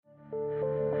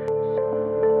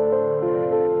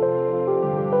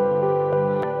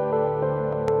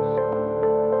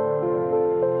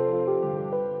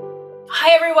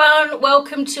everyone.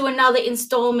 Welcome to another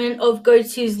installment of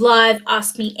GoTo's live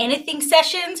Ask Me Anything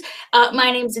sessions.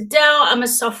 My name's Adele. I'm a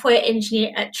software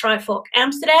engineer at Trifork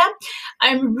Amsterdam.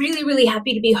 I'm really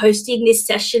happy to be hosting this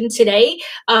session today,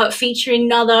 featuring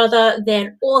none other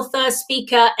than author,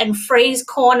 speaker, and phrase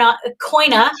coiner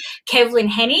Kevlin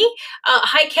Henney.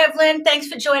 Hi, Kevlin. Thanks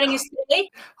for joining us today.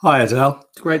 Hi, Adele.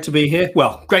 Great to be here.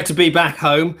 Well, great to be back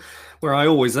home, where I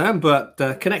always am, but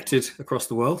connected across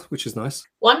the world, which is nice.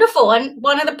 Wonderful. And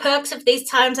one of the perks of these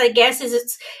times, I guess, is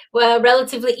it's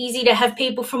relatively easy to have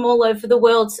people from all over the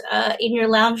world in your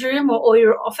lounge room or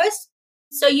your office.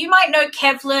 So you might know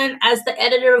Kevlin as the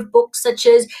editor of books such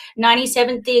as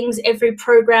 97 Things Every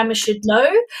Programmer Should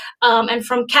Know, and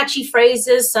from catchy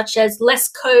phrases such as less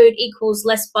code equals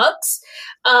less bugs.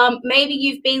 Maybe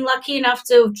you've been lucky enough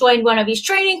to have joined one of his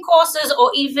training courses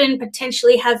or even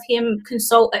potentially have him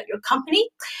consult at your company.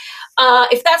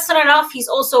 If that's not enough, he's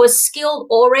also a skilled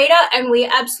orator, and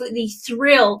we're absolutely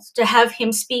thrilled to have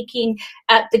him speaking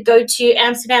at the GoTo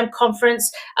Amsterdam conference,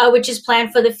 which is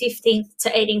planned for the 15th to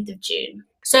 18th of June.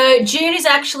 So June is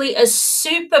actually a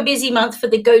super busy month for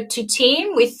the GoTo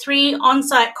team with 3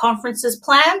 on-site conferences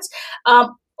planned,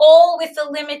 all with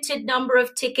a limited number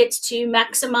of tickets to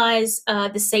maximize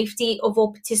the safety of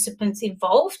all participants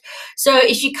involved. So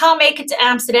if you can't make it to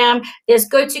Amsterdam, there's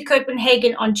GoTo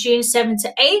Copenhagen on June 7th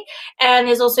to 8th, and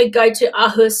there's also GoTo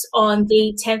Aarhus on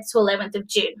the 10th to 11th of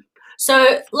June.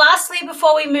 So lastly,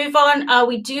 before we move on,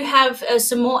 we do have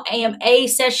some more AMA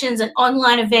sessions and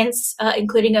online events,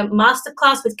 including a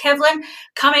masterclass with Kevlin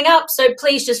coming up. So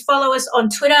please just follow us on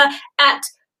Twitter at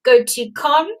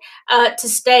GoToCon to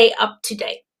stay up to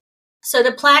date. So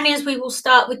the plan is we will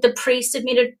start with the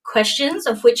pre-submitted questions,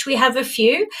 of which we have a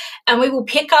few, and we will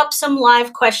pick up some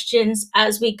live questions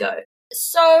as we go.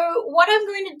 So what I'm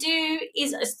going to do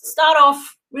is start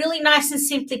off really nice and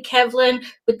simply, Kevlin,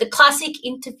 with the classic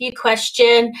interview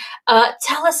question.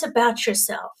 Tell us about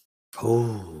yourself.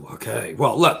 Oh, okay.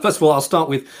 Well, look, first of all, I'll start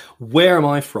with where am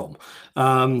I from?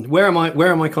 Where am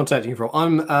I contacting you from?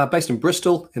 I'm based in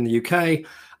Bristol in the UK.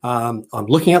 I'm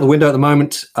looking out the window at the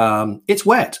moment. It's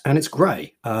wet and it's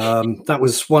grey. That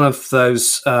was one of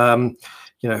those,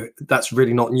 that's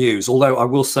really not news. Although I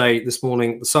will say this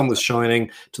morning the sun was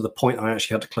shining to the point I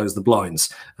actually had to close the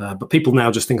blinds. But people now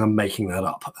just think I'm making that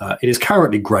up. It is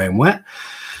currently grey and wet.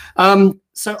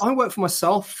 So I work for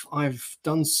myself. I've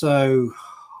done so,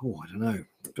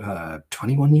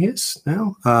 21 years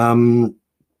now.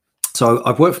 So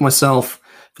I've worked for myself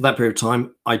for that period of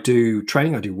time. I do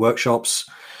training, I do workshops.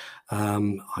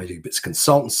 I do bits of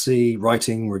consultancy,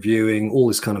 writing, reviewing, all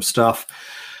this kind of stuff.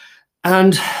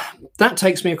 And that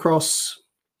takes me across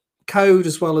code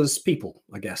as well as people,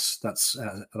 I guess. That's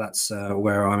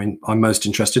where I'm most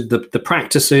interested. The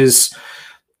practices,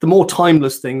 the more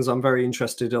timeless things, I'm very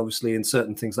interested, obviously, in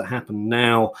certain things that happen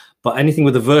now. But anything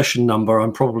with a version number,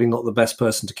 I'm probably not the best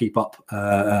person to keep up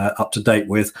to date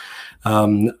with.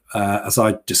 As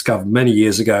I discovered many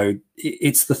years ago,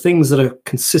 it's the things that are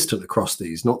consistent across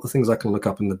these, not the things I can look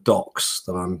up in the docs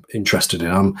that I'm interested in.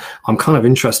 I'm kind of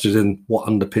interested in what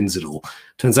underpins it all.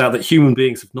 Turns out that human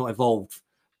beings have not evolved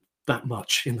that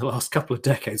much in the last couple of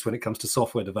decades when it comes to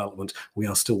software development. We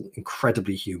are still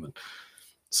incredibly human.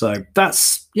 So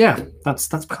that's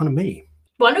kind of me.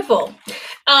 Wonderful.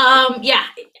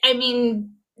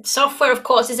 Software, of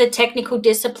course, is a technical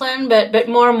discipline, but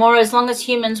more and more, as long as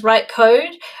humans write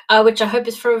code, which I hope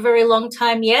is for a very long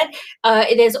time yet,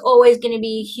 there's always going to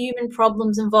be human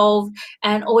problems involved,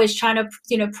 and always trying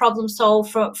to problem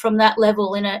solve from that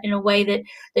level in a way that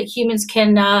humans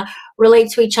can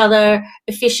relate to each other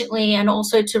efficiently, and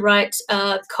also to write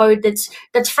code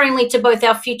that's friendly to both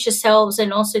our future selves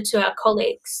and also to our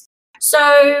colleagues.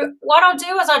 So what I'll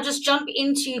do is I'll just jump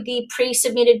into the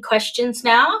pre-submitted questions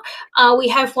now. We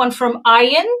have one from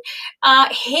Ian.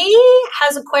 He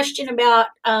has a question about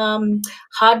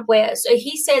hardware. So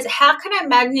he says, how can I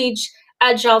manage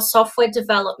agile software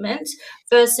development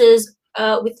versus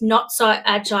with not so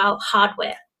agile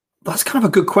hardware? That's kind of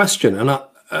a good question. And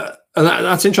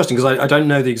that's interesting because I don't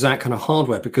know the exact kind of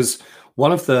hardware, because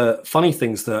one of the funny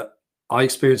things that I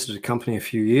experienced at a company a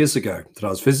few years ago that I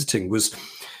was visiting was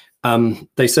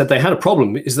they said they had a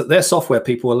problem, is that their software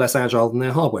people were less agile than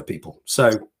their hardware people. So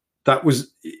that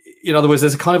was, in other words,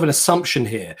 there's a kind of an assumption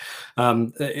here.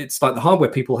 It's like the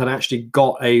hardware people had actually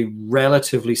got a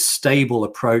relatively stable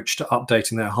approach to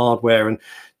updating their hardware, and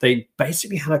they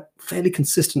basically had a fairly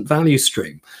consistent value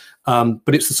stream.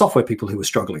 But it's the software people who were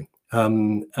struggling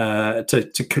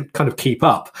to kind of keep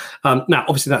up. Now,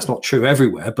 obviously, that's not true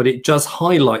everywhere, but it does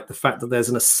highlight the fact that there's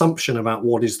an assumption about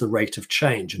what is the rate of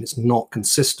change, and it's not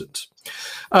consistent.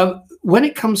 When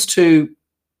it comes to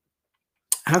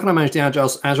how can I manage the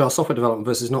agile software development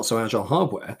versus not so agile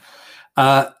hardware?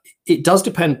 It does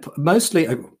depend mostly.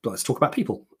 Let's talk about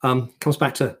people. Comes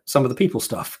back to some of the people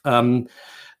stuff.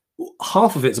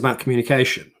 Half of it's about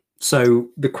communication. So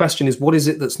the question is, what is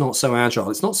it that's not so agile?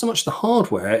 It's not so much the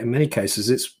hardware. In many cases,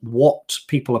 it's what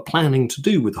people are planning to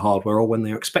do with the hardware, or when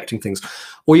they're expecting things,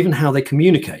 or even how they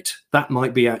communicate. That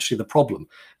might be actually the problem.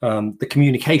 The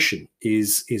communication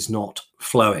is not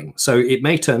flowing. So it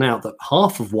may turn out that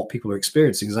half of what people are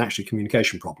experiencing is actually a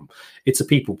communication problem. It's a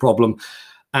people problem.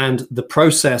 And the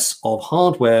process of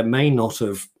hardware may not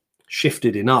have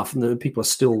shifted enough, and the people are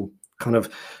still kind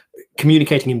of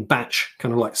communicating in batch,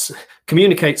 kind of like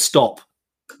communicate, stop,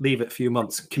 leave it a few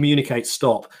months, communicate,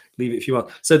 stop, leave it a few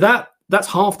months. So that's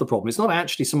half the problem. It's not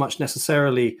actually so much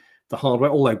necessarily the hardware,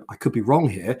 although I could be wrong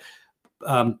here.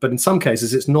 But in some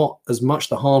cases, it's not as much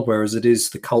the hardware as it is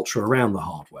the culture around the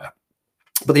hardware.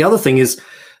 But the other thing is,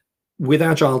 with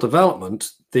agile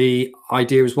development, the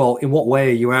idea is, well, in what way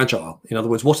are you agile? In other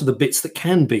words, what are the bits that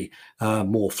can be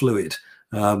more fluid?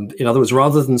 In other words,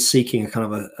 rather than seeking a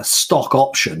kind of a stock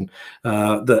option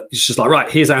that is just like,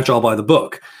 right, here's agile by the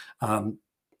book,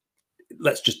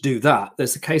 let's just do that.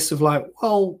 There's a case of like,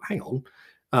 well, hang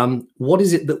on, what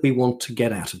is it that we want to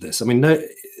get out of this? I mean, no,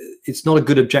 it's not a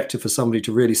good objective for somebody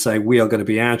to really say we are going to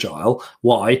be agile.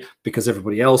 Why? Because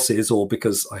everybody else is, or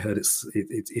because I heard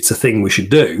it's a thing we should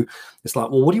do. It's like,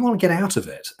 well, what do you want to get out of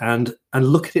it? And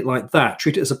look at it like that.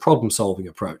 Treat it as a problem-solving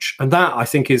approach. And that, I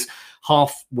think, is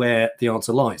half where the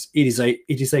answer lies. It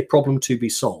is a problem to be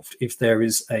solved. If there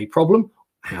is a problem,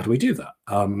 how do we do that?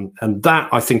 And that,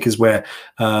 I think, is where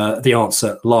the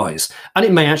answer lies. And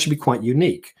it may actually be quite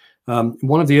unique.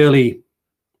 One of the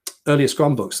earlier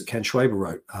Scrum books that Ken Schwaber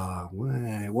wrote,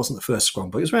 it wasn't the first Scrum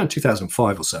book, it was around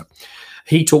 2005 or so.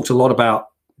 He talked a lot about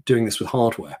doing this with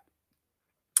hardware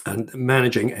and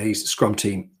managing a Scrum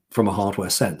team from a hardware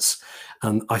sense.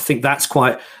 And I think that's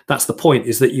the point,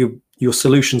 is that your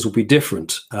solutions will be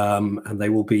different and they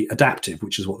will be adaptive,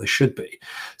 which is what they should be.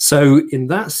 So in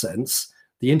that sense,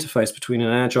 the interface between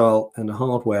an agile and a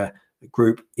hardware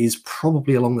group is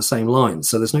probably along the same lines.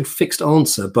 So there's no fixed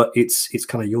answer, but it's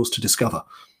kind of yours to discover.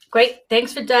 Great,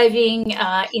 thanks for diving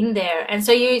in there. And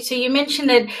so you mentioned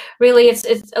that really it's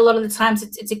a lot of the times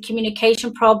it's a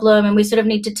communication problem, and we sort of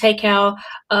need to take our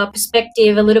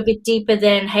perspective a little bit deeper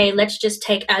than, hey, let's just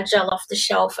take agile off the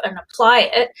shelf and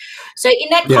apply it. So in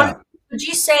that context, would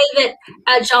you say that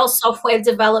agile software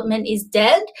development is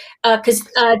dead? Because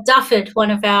Dufford,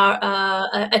 one of our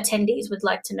attendees, would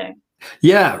like to know.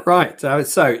 Yeah, right.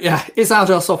 So yeah, is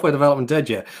agile software development dead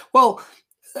yet? Well,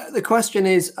 the question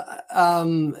is,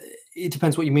 it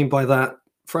depends what you mean by that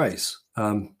phrase.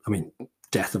 I mean,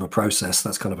 death of a process,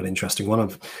 that's kind of an interesting one.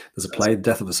 There's a play,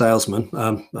 Death of a Salesman.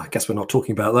 I guess we're not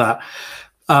talking about that.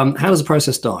 How does a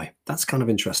process die? That's kind of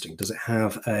interesting. Does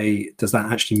that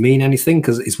actually mean anything?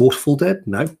 Because is waterfall dead?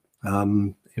 No.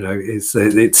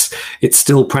 It's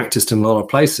still practiced in a lot of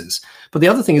places. But the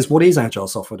other thing is, what is agile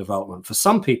software development? For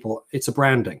some people, it's a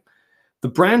branding. The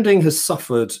branding has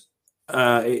suffered.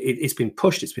 It's been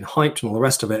pushed, it's been hyped, and all the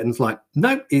rest of it. And it's like,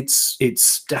 no,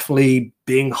 it's definitely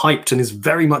being hyped and is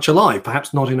very much alive,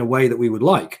 perhaps not in a way that we would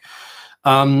like.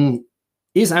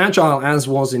 Is agile as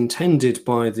was intended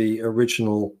by the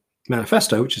original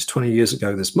manifesto, which is 20 years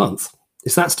ago this month,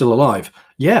 is that still alive?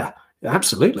 Yeah,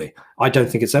 absolutely. I don't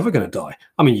think it's ever going to die.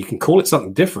 I mean, you can call it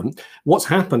something different. What's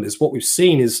happened is, what we've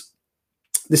seen is,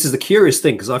 this is the curious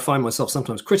thing, because I find myself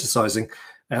sometimes criticizing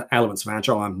elements of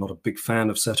agile. I'm not a big fan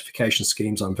of certification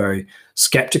schemes. I'm very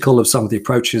skeptical of some of the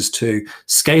approaches to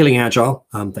scaling agile.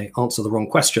 They answer the wrong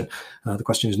question. The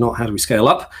question is not how do we scale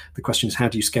up? The question is how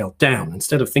do you scale down?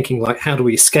 Instead of thinking like how do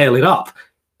we scale it up?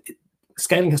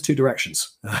 Scaling has two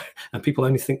directions, and people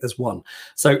only think there's one.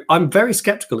 So I'm very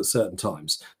skeptical at certain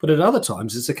times, but at other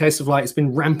times it's a case of like, it's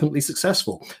been rampantly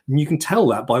successful. And you can tell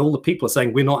that by all the people are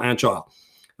saying we're not agile.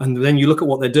 And then you look at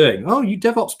what they're doing. Oh, you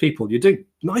DevOps people, you're doing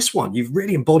nice one. You've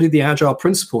really embodied the agile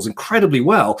principles incredibly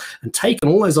well and taken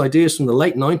all those ideas from the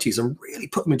late 90s and really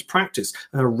put them into practice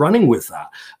and are running with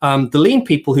that. The lean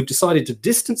people who've decided to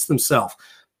distance themselves,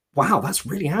 wow, that's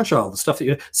really agile, the stuff that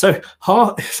you so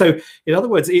in other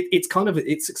words,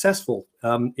 it's successful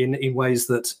in ways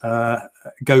that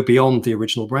go beyond the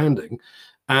original branding.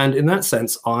 And in that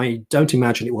sense, I don't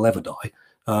imagine it will ever die.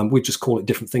 We just call it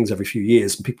different things every few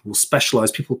years, and people will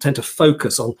specialize. People tend to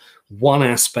focus on one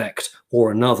aspect or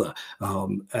another,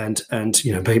 and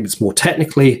maybe it's more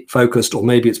technically focused, or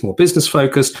maybe it's more business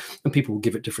focused, and people will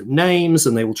give it different names,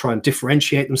 and they will try and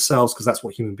differentiate themselves because that's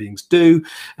what human beings do,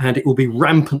 and it will be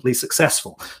rampantly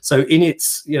successful. So in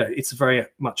it's very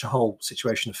much a whole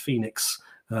situation of Phoenix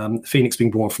Phoenix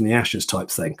being born from the ashes type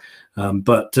thing.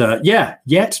 Yeah,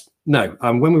 yet no.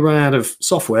 When we run out of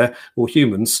software or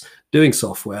humans doing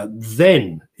software,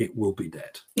 then it will be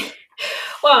dead.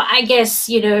 Well, I guess,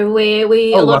 you know,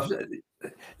 we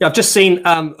yeah, I've just seen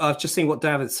what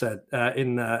David said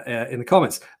in the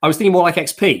comments. I was thinking more like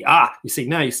XP.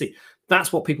 You see,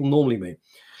 that's what people normally mean.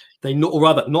 Or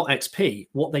rather, not XP.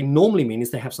 What they normally mean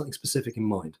is they have something specific in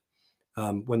mind.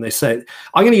 When they say,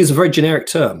 I'm going to use a very generic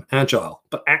term, agile,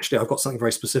 but actually I've got something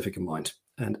very specific in mind.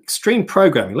 And extreme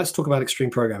programming, let's talk about extreme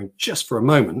programming just for a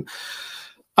moment.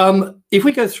 If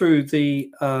we go through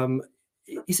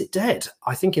is it dead?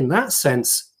 I think in that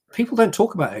sense, people don't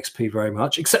talk about XP very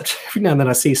much, except every now and then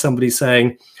I see somebody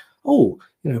saying, oh,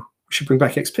 you know, we should bring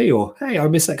back XP, or hey, I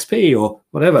miss XP, or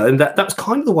whatever. And that was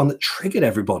kind of the one that triggered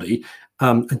everybody,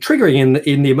 and triggering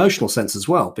in the emotional sense as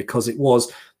well, because it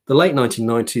was the late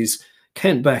 1990s.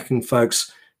 Kent Beck and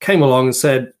folks came along and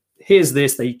said, here's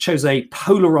this. They chose a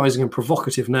polarizing and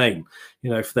provocative name, you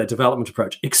know, for their development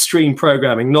approach. Extreme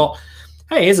programming, not,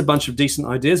 hey, here's a bunch of decent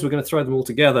ideas, we're going to throw them all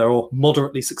together, or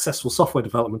moderately successful software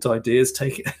development ideas,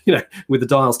 take it, you know, with the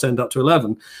dials turned up to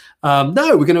 11. No,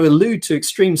 we're going to allude to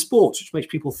extreme sports, which makes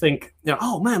people think, you know,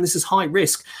 oh man, this is high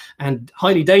risk and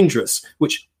highly dangerous,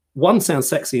 which one sounds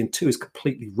sexy and two is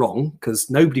completely wrong, because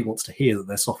nobody wants to hear that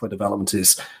their software development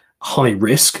is high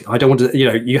risk. I don't want to, you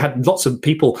know, you had lots of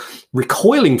people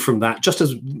recoiling from that, just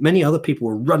as many other people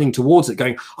were running towards it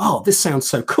going, oh, this sounds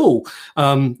so cool.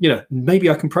 You know, maybe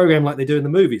I can program like they do in the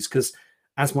movies, because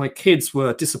as my kids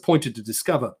were disappointed to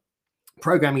discover,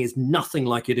 programming is nothing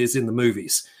like it is in the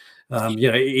movies.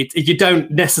 You know, you don't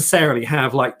necessarily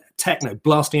have like techno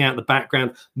blasting out in the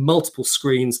background, multiple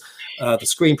screens, the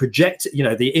screen projected, you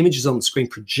know, the images on the screen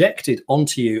projected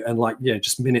onto you, and like, you know,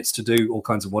 just minutes to do all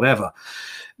kinds of whatever.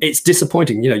 It's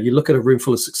disappointing. You know, you look at a room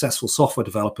full of successful software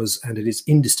developers, and it is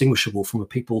indistinguishable from a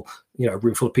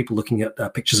room full of people looking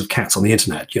at pictures of cats on the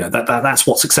internet. You know, that's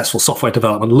what successful software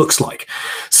development looks like.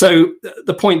 So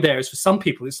the point there is, for some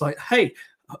people, it's like, hey,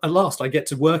 at last I get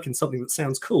to work in something that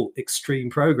sounds cool,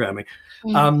 extreme programming.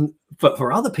 But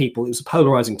for other people, it was a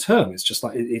polarizing term. It's just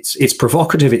like, it's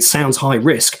provocative, it sounds high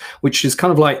risk, which is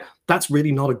kind of like, that's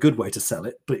really not a good way to sell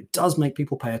it, but it does make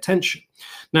people pay attention.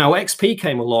 Now, XP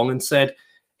came along and said,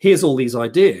 here's all these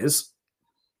ideas,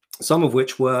 some of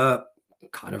which were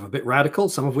kind of a bit radical,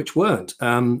 some of which weren't.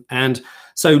 And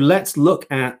so let's look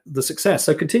at the success.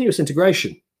 So continuous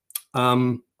integration.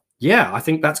 Yeah, I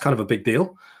think that's kind of a big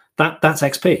deal. That's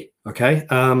XP, okay?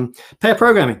 Pair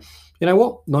programming. You know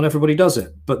what? Not everybody does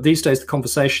it. But these days, the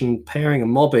conversation, pairing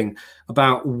and mobbing,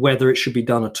 about whether it should be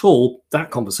done at all,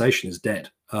 that conversation is dead.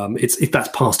 If that's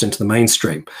passed into the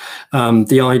mainstream.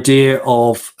 The idea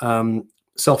of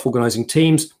self-organizing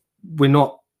teams,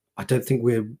 I don't think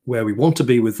we're where we want to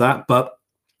be with that, but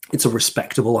it's a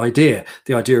respectable idea.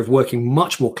 The idea of working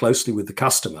much more closely with the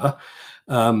customer.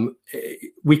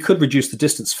 We could reduce the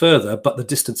distance further, but the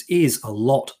distance is a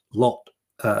lot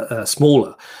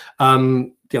smaller.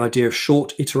 The idea of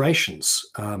short iterations,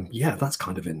 yeah, that's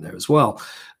kind of in there as well.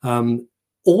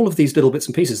 All of these little bits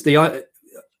and pieces. The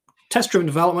test-driven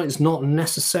development is not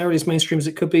necessarily as mainstream as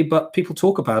it could be, but people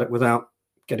talk about it without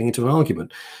getting into an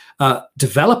argument.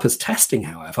 Developers testing,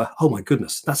 however, oh my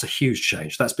goodness, that's a huge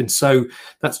change. That's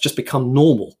just become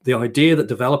normal. The idea that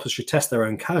developers should test their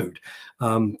own code.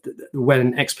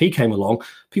 When XP came along,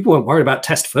 people weren't worried about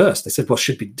test first. They said, well,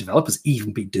 should developers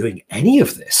even be doing any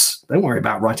of this? Don't worry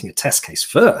about writing a test case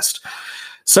first.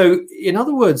 So in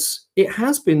other words, it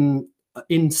has been,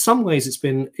 in some ways,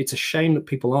 it's a shame that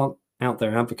people aren't out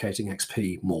there advocating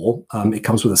XP more. It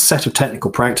comes with a set of technical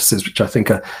practices, which I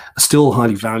think are still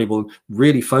highly valuable,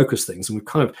 really focused things. And we've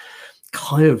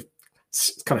kind of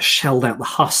shelled out the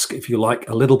husk, if you like,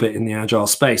 a little bit in the agile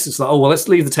space. It's like, oh, well, let's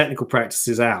leave the technical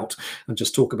practices out and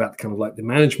just talk about kind of like the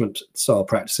management style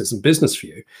practices and business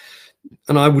view.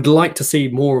 And I would like to see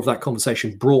more of that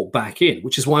conversation brought back in,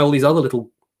 which is why all these other little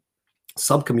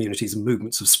sub-communities and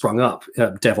movements have sprung up,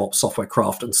 DevOps, software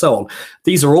craft, and so on.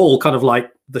 These are all kind of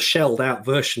like the shelled out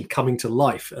version coming to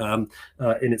life in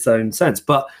its own sense.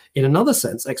 But in another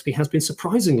sense, XP has been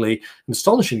surprisingly and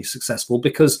astonishingly successful,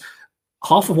 because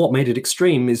half of what made it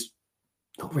extreme is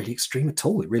not really extreme at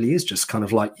all. It really is just kind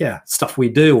of like, yeah, stuff we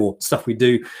do, or stuff we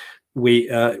do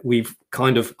we've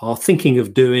kind of are thinking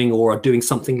of doing, or are doing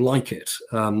something like it.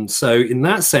 So in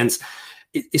that sense,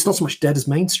 it's not so much dead as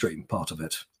mainstream part of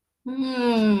it.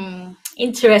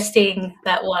 Interesting,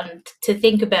 that one to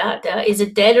think about. Is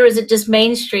it dead or is it just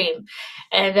mainstream?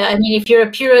 And I mean, if you're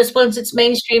a purist, once it's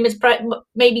mainstream, it's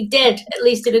maybe dead, at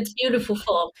least in its beautiful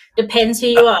form. Depends who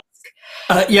you ask.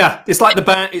 Yeah, it's like the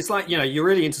band. It's like, you're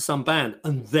really into some band,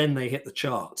 and then they hit the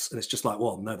charts, and it's just like,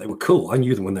 well, no, they were cool. I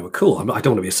knew them when they were cool. I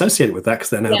don't want to be associated with that because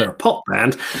they're a pop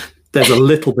band. There's a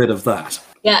little bit of that.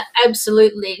 Yeah,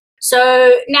 absolutely.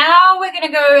 So now we're going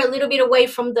to go a little bit away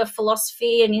from the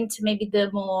philosophy and into maybe the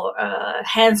more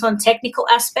hands-on technical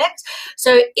aspects.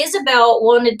 So Isabel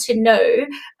wanted to know,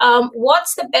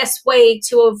 what's the best way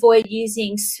to avoid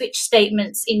using switch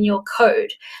statements in your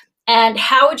code? And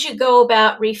how would you go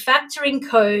about refactoring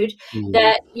code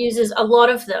that uses a lot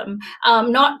of them,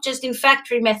 not just in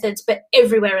factory methods, but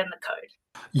everywhere in the code?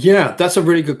 Yeah, that's a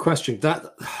really good question.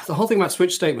 The whole thing about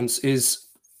switch statements is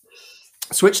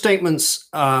switch statements,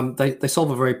 they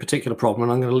solve a very particular problem.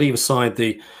 And I'm going to leave aside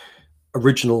the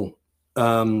original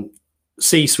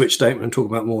C switch statement and talk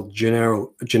about more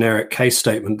generic case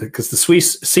statement, because the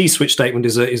C switch statement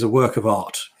is a work of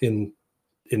art in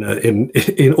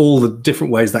all the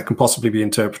different ways that can possibly be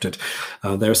interpreted.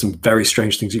 There are some very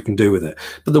strange things you can do with it.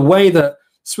 But the way that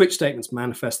switch statements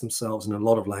manifest themselves in a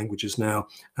lot of languages now,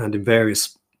 and in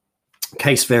various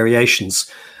case variations,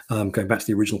 going back to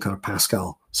the original kind of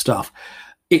Pascal stuff,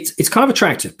 it's kind of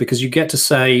attractive because you get to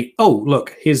say, oh,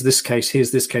 look, here's this case,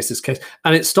 here's this case, this case.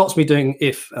 And it stops me doing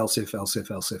if, else if, else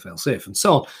if, else if, else if, and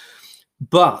so on.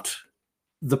 But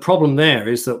the problem there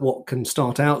is that what can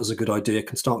start out as a good idea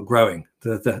can start growing.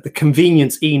 The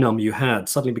convenience enum you had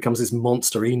suddenly becomes this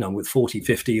monster enum with 40,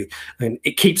 50, and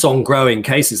it keeps on growing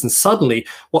cases. And suddenly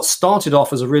what started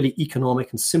off as a really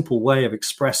economic and simple way of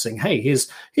expressing, hey,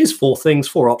 here's four things,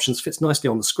 four options, fits nicely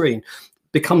on the screen,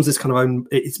 becomes this kind of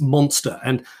it's monster.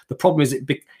 And the problem is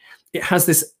it has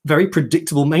this very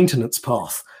predictable maintenance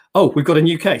path. Oh, we've got a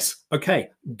new case. Okay,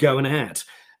 go and add.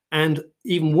 And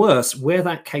even worse, where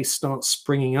that case starts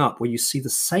springing up, where you see the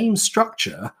same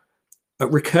structure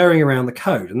recurring around the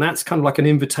code. And that's kind of like an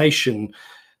invitation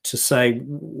to say,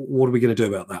 what are we going to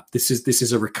do about that? This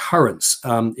is a recurrence.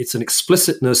 It's an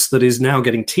explicitness that is now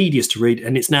getting tedious to read,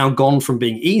 and it's now gone from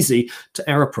being easy to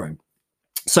error prone.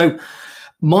 So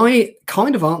my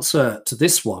kind of answer to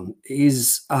this one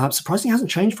is surprisingly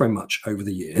hasn't changed very much over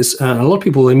the years. A lot of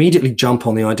people immediately jump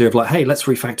on the idea of like, hey, let's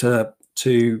refactor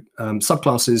to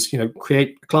subclasses,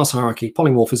 create a class hierarchy,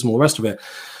 polymorphism, all the rest of it.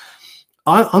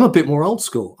 I'm a bit more old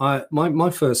school. My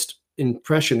first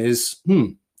impression is,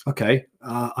 okay,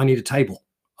 I need a table.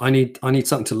 I need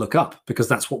something to look up, because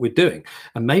that's what we're doing.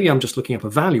 And maybe I'm just looking up a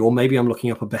value, or maybe I'm looking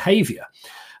up a behavior.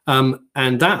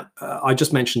 And that I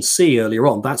just mentioned C earlier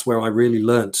on. That's where I really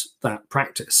learnt that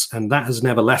practice, and that has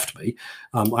never left me.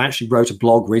 I actually wrote a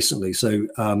blog recently,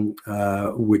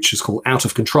 which is called Out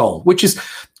of Control, which is,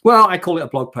 well, I call it a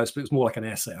blog post, but it's more like an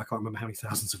essay. I can't remember how many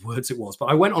thousands of words it was, but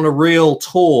I went on a real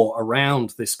tour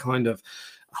around this kind of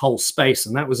whole space,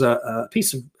 and that was a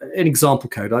piece of an example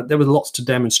code. There were lots of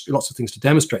things to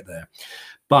demonstrate there,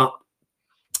 but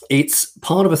it's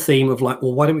part of a theme of like,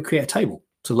 well, why don't we create a table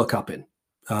to look up in?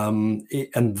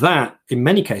 And that, in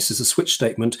many cases, a switch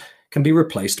statement can be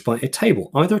replaced by a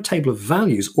table, either a table of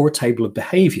values or a table of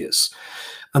behaviors.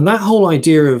 And that whole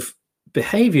idea of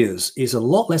behaviors is a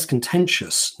lot less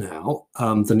contentious now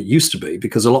than it used to be,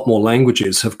 because a lot more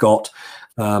languages have got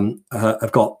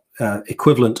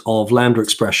equivalent of lambda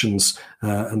expressions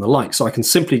and the like. So I can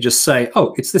simply just say,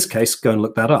 oh, it's this case, go and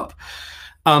look that up.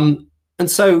 And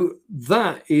so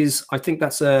that is, I think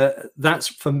that's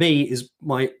for me is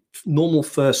my normal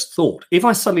first thought. If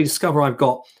I suddenly discover I've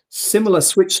got similar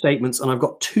switch statements and I've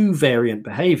got two variant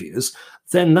behaviors,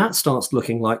 then that starts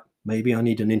looking like maybe I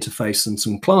need an interface and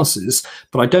some classes,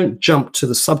 but I don't jump to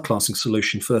the subclassing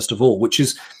solution first of all, which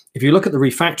is, if you look at the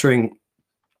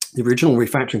original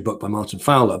refactoring book by Martin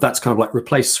Fowler, that's kind of like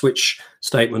replace switch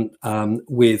statement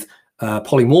with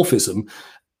polymorphism.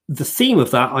 The theme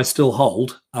of that I still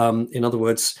hold. In other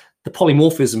words, the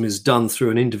polymorphism is done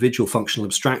through an individual functional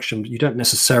abstraction. You don't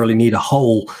necessarily need a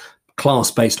whole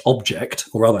class-based object,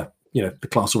 or rather, the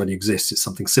class already exists. It's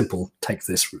something simple. Take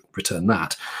this, return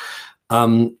that.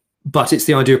 But it's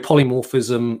the idea of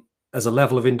polymorphism as a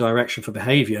level of indirection for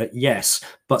behavior, yes,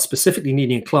 but specifically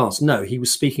needing a class, no. He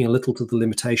was speaking a little to the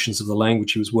limitations of the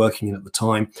language he was working in at the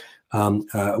time,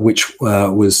 which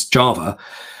was Java.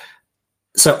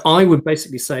 So I would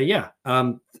basically say,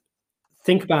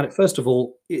 think about it. First of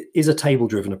all, is a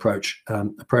table-driven approach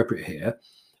appropriate here?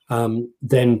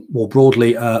 Then more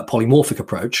broadly, a polymorphic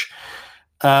approach.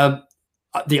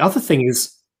 The other thing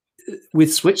is,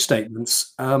 with switch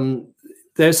statements,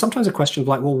 there's sometimes a question of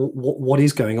like, well, what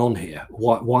is going on here?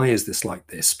 Why is this like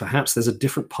this? Perhaps there's a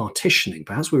different partitioning.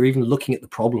 Perhaps we're even looking at the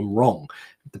problem wrong.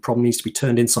 The problem needs to be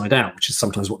turned inside out, which is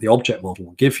sometimes what the object model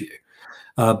will give you.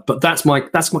 But that's my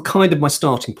kind of my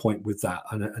starting point with that,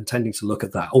 and tending to look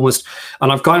at that almost.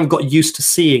 And I've kind of got used to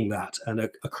seeing that, and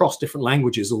across different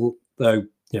languages, although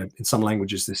in some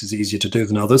languages this is easier to do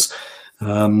than others.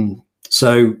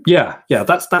 So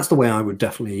that's the way I would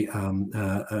definitely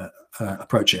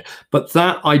approach it. But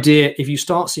that idea, if you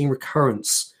start seeing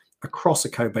recurrence across a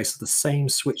code base of the same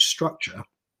switch structure,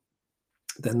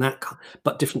 then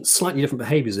but slightly different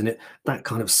behaviors in it, that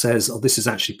kind of says, oh, this is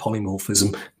actually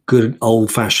polymorphism, good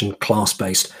old-fashioned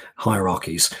class-based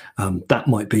hierarchies. That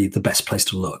might be the best place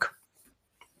to look.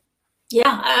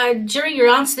 Yeah, during your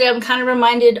answer there, I'm kind of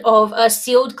reminded of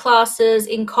sealed classes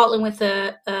in Kotlin with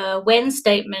a when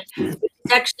statement.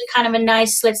 It's actually kind of a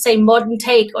nice, let's say, modern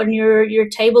take on your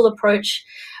table approach,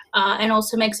 and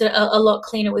also makes it a lot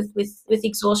cleaner with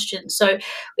exhaustion. So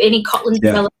any Kotlin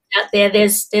developers out there,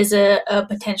 there's a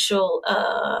potential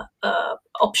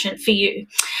option for you.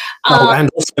 And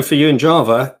also for you in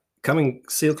Java,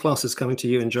 sealed classes coming to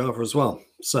you in Java as well.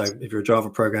 So if you're a Java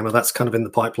programmer, that's kind of in the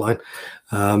pipeline.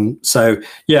 So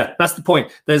yeah, that's the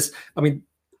point.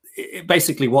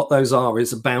 Basically what those are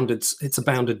is it's a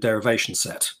bounded derivation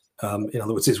set. In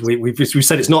other words, we've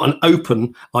said it's not an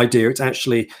open idea.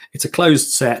 It's a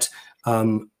closed set,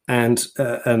 and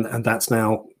that's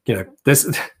now there's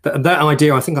that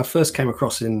idea. I think I first came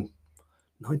across in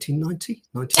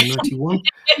 1991.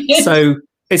 So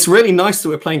it's really nice that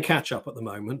we're playing catch up at the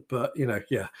moment. But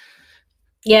yeah.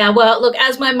 Yeah, well, look,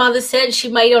 as my mother said, she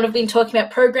may not have been talking about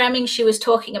programming. She was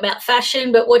talking about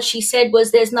fashion, but what she said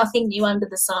was there's nothing new under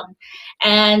the sun.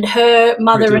 And her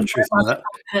mother and grandmother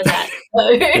told her that.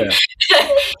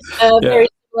 So, very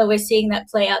similar, we're seeing that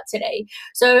play out today.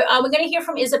 So we're going to hear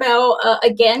from Isabel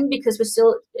again, because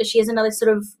she has another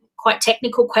sort of quite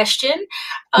technical question.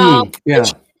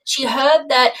 She heard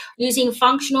that using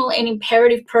functional and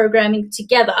imperative programming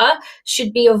together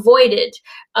should be avoided.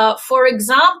 For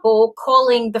example,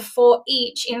 calling the for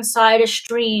each inside a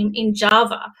stream in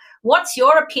Java. What's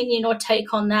your opinion or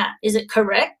take on that? Is it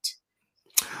correct?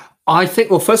 I think,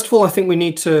 well, first of all, I think we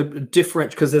need to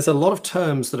differentiate, because there's a lot of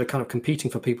terms that are kind of competing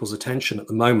for people's attention at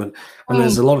the moment, and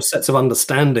there's a lot of sets of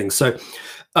understanding. So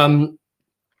when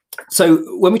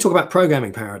we talk about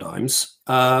programming paradigms,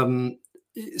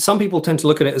 some people tend to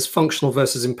look at it as functional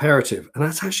versus imperative, and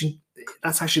that's actually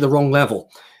the wrong level.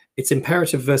 It's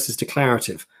imperative versus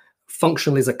declarative.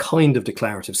 Functional is a kind of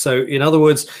declarative. So in other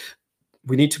words,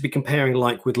 we need to be comparing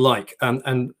like with like,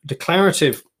 and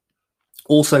declarative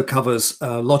also covers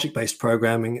logic-based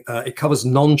programming. It covers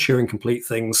non-Turing complete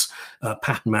things,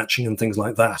 pattern matching and things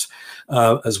like that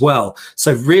as well.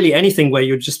 So really anything where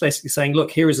you're just basically saying,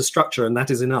 look, here is a structure and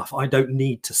that is enough. I don't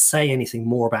need to say anything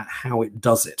more about how it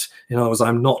does it. In other words,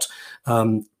 I'm not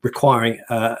requiring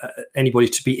anybody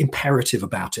to be imperative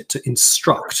about it, to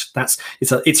instruct.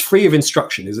 It's free of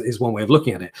instruction is one way of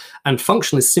looking at it. And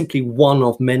functional is simply one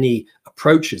of many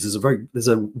approaches. There's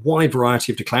a wide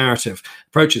variety of declarative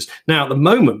approaches. Now, at the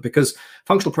moment, because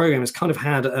functional programming has kind of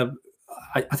had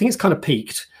I think it's kind of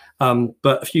peaked,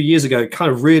 but a few years ago, it kind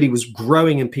of really was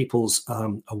growing in people's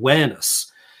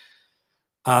awareness,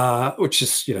 which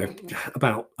is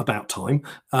about time.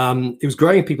 It was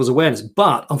growing in people's awareness,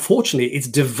 but unfortunately, it's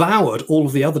devoured all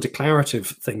of the other declarative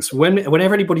things.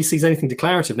 Whenever anybody sees anything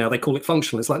declarative now, they call it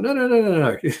functional. It's like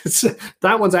no.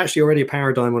 That one's actually already a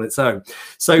paradigm on its own.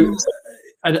 So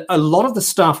a lot of the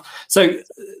stuff. So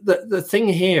the thing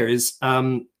here is,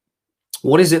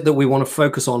 what is it that we want to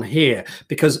focus on here?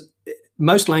 Because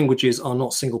most languages are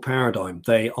not single paradigm;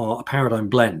 they are a paradigm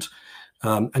blend.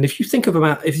 And if you think of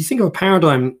a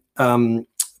paradigm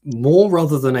more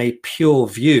rather than a pure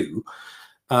view,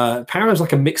 paradigms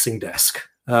like a mixing desk,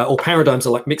 or paradigms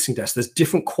are like mixing desks. There's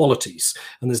different qualities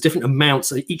and there's different amounts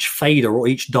that each fader or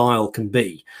each dial can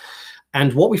be.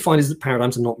 And what we find is that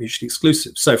paradigms are not mutually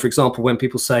exclusive. So, for example, when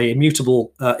people say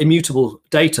immutable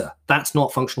data, that's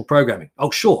not functional programming.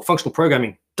 Oh, sure, functional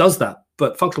programming does that,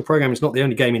 but functional programming is not the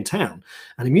only game in town.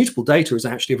 And immutable data is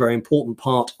actually a very important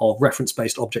part of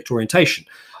reference-based object orientation.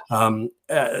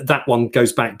 That one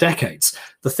goes back decades.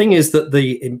 The thing is that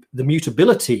the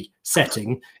mutability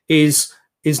setting is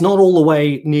not all the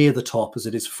way near the top as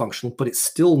it is for functional, but it's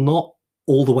still not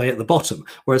all the way at the bottom.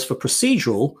 Whereas for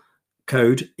procedural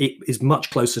code, it is much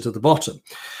closer to the bottom.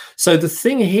 So the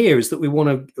thing here is that we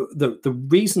want to, the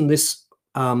reason this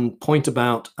point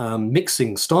about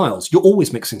mixing styles, you're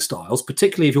always mixing styles,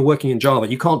 particularly if you're working in Java.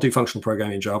 You can't do functional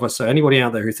programming in Java. So anybody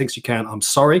out there who thinks you can, I'm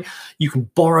sorry. You can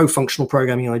borrow functional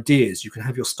programming ideas. You can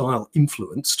have your style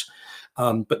influenced.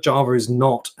 But Java is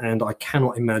not, and I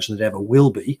cannot imagine it ever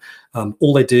will be.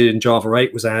 All they did in Java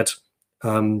 8 was add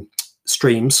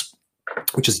streams,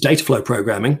 which is data flow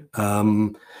programming.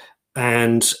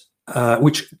 And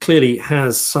which clearly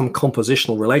has some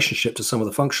compositional relationship to some of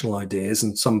the functional ideas,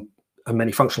 and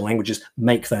many functional languages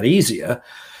make that easier.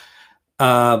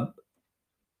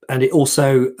 And it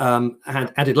also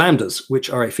had added lambdas, which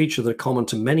are a feature that are common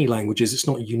to many languages. It's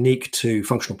not unique to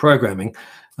functional programming.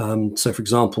 So, for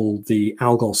example, the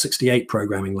ALGOL 68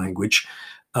 programming language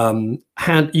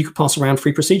you could pass around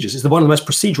free procedures. It's one of the most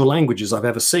procedural languages I've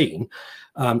ever seen.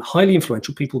 Highly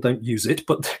influential. People don't use it,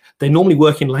 but they normally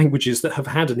work in languages that have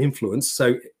had an influence.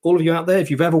 So all of you out there,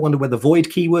 if you've ever wondered where the void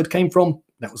keyword came from,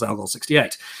 that was ALGOL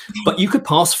 68. But you could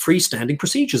pass freestanding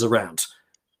procedures around,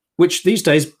 which these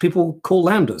days people call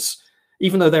lambdas,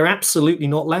 even though they're absolutely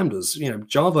not lambdas. You know,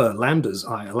 Java lambdas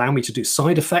allow me to do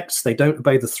side effects. They don't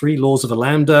obey the 3 laws of a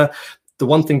lambda. The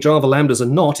one thing Java lambdas are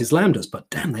not is lambdas, but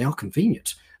damn, they are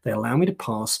convenient. They allow me to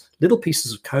pass little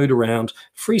pieces of code around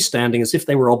freestanding as if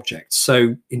they were objects.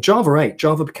 So in Java 8,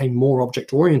 Java became more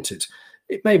object-oriented.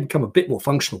 It may have become a bit more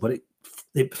functional, but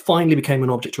it finally became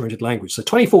an object-oriented language. So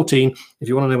 2014, if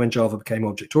you want to know when Java became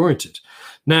object-oriented.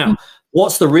 Now,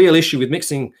 what's the real issue with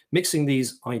mixing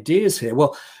these ideas here?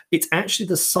 Well, it's actually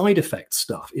the side effect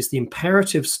stuff. It's the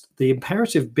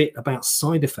imperative bit about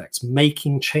side effects,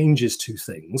 making changes to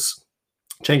things,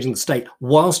 changing the state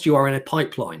whilst you are in a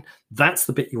pipeline. That's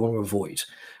the bit you want to avoid,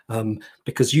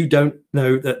 because you don't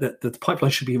know that the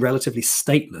pipeline should be relatively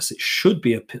stateless. It should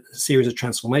be a series of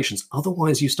transformations.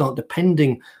 Otherwise, you start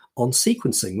depending on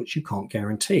sequencing, which you can't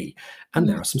guarantee. And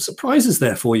there are some surprises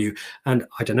there for you. And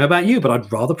I don't know about you, but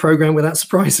I'd rather program without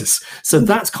surprises. So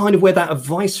that's kind of where that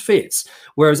advice fits.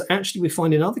 Whereas actually we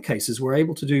find in other cases, we're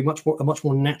able to do a much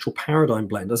more natural paradigm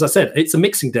blend. As I said, it's a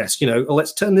mixing desk. You know,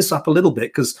 let's turn this up a little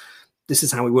bit because this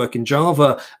is how we work in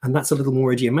Java, and that's a little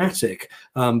more idiomatic.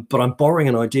 But I'm borrowing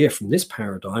an idea from this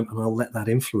paradigm, and I'll let that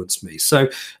influence me. So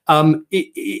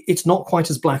it's not quite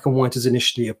as black and white as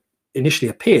initially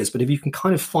appears, but if you can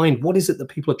kind of find what is it that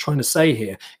people are trying to say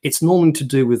here, it's normally to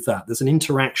do with that. There's an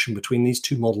interaction between these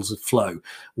two models of flow.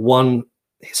 One,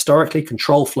 historically,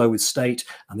 control flow with state,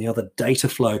 and the other, data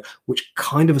flow, which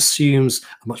kind of assumes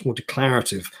a much more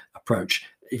declarative approach.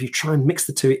 If you try and mix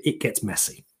the two, it gets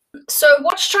messy. So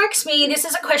what strikes me, this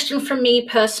is a question from me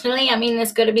personally. I mean,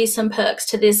 there's got to be some perks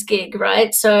to this gig,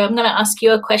 right? So I'm going to ask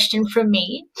you a question from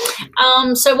me.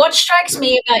 So what strikes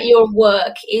me about your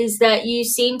work is that you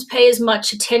seem to pay as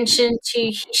much attention to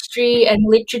history and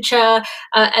literature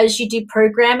as you do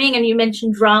programming, and you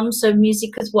mentioned drums, so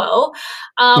music as well.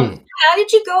 How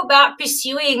did you go about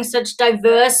pursuing such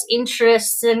diverse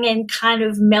interests and then kind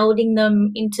of melding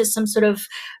them into some sort of,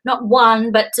 not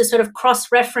one, but to sort of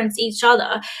cross-reference each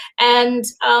other? And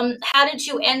how did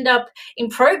you end up in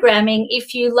programming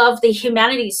if you love the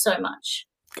humanities so much?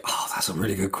 Oh, that's a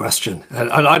really good question. And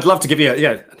I'd love to give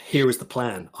you here is the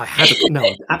plan. No,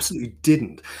 I absolutely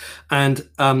didn't. And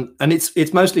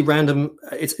it's mostly random.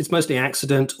 It's mostly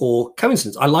accident or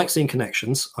coincidence. I like seeing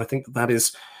connections. I think that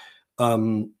is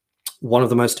one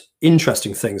of the most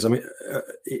interesting things. I mean,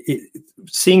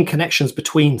 seeing connections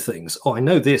between things. Oh, I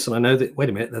know this, and I know that. Wait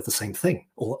a minute, they're the same thing,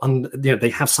 or they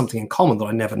have something in common that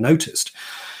I never noticed.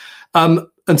 And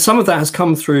some of that has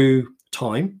come through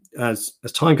time. As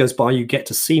time goes by, you get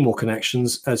to see more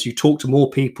connections as you talk to more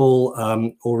people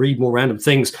or read more random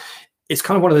things. It's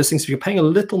kind of one of those things. If you're paying a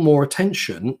little more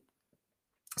attention,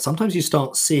 sometimes you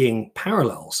start seeing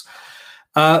parallels.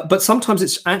 But sometimes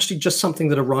it's actually just something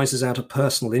that arises out of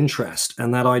personal interest,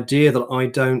 and that idea that I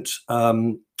don't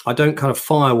kind of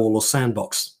firewall or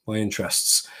sandbox my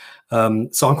interests.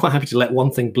 So I'm quite happy to let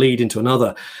one thing bleed into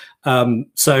another.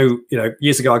 So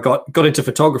years ago I got into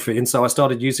photography, and so I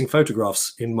started using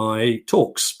photographs in my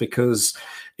talks because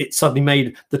it suddenly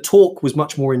made the talk was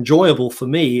much more enjoyable for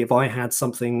me if I had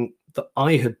something that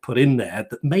I had put in there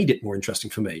that made it more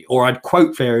interesting for me, or I'd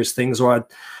quote various things, or I'd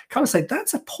kind of say,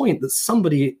 that's a point that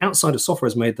somebody outside of software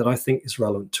has made that I think is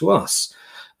relevant to us.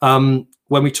 When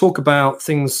we talk about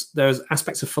things, there's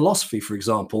aspects of philosophy, for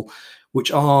example,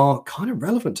 which are kind of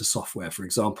relevant to software. For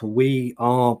example, we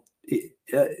are,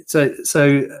 so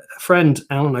a friend,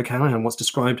 Alan O'Callaghan, once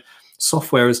described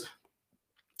software as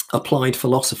applied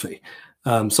philosophy.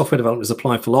 Software development is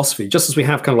applied philosophy, just as we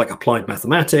have kind of like applied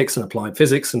mathematics and applied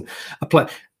physics and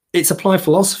it's applied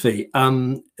philosophy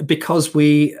because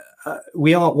we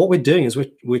are, what we're doing is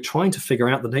we're trying to figure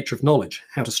out the nature of knowledge,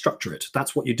 how to structure it.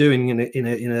 That's what you're doing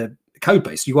in a code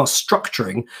base. You are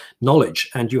structuring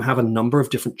knowledge, and you have a number of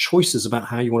different choices about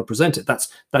how you want to present it.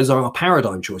 Those are our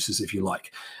paradigm choices, if you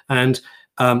like. And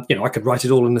I could write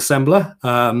it all in assembler,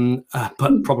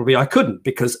 but probably I couldn't,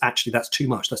 because actually that's too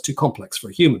much. That's too complex for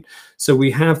a human. So we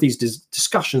have these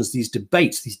discussions, these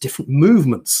debates, these different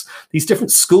movements, these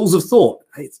different schools of thought.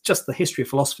 It's just the history of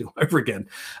philosophy all over again.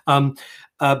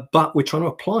 But we're trying to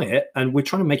apply it, and we're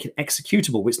trying to make it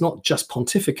executable. It's not just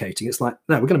pontificating. It's like,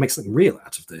 no, we're going to make something real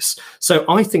out of this. So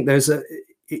I think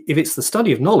if it's the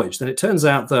study of knowledge, then it turns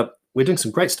out that we're doing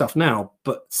some great stuff now,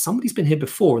 but somebody's been here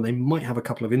before and they might have a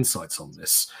couple of insights on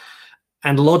this.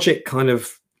 And logic,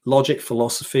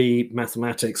 philosophy,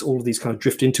 mathematics, all of these kind of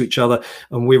drift into each other.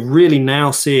 And we're really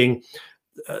now seeing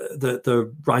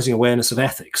the rising awareness of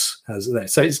ethics as there.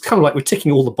 So it's kind of like we're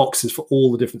ticking all the boxes for all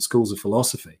the different schools of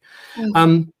philosophy.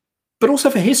 But also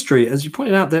for history, as you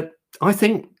pointed out, that I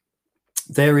think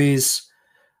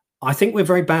we're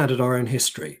very bad at our own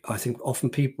history. I think often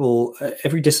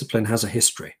every discipline has a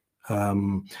history.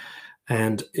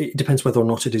 And it depends whether or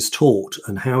not it is taught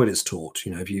and how it is taught.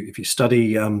 If you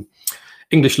study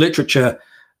English literature,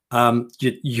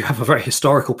 you have a very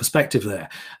historical perspective there.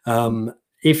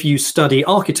 If you study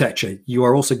architecture, you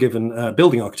are also given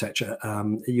building architecture.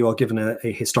 You are given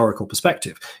a historical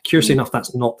perspective. Curiously enough,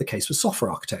 that's not the case with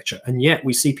software architecture, and yet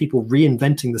we see people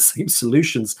reinventing the same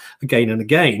solutions again and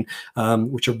again,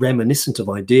 which are reminiscent of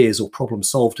ideas or problems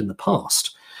solved in the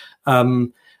past.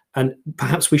 And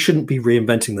perhaps we shouldn't be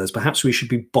reinventing those. Perhaps we should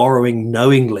be borrowing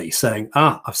knowingly, saying,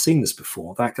 I've seen this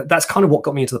before. That's kind of what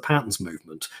got me into the patterns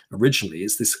movement originally,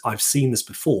 is this, I've seen this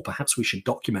before. Perhaps we should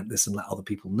document this and let other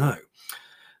people know.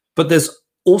 But there's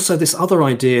also this other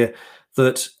idea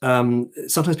that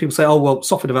sometimes people say,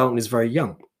 software development is very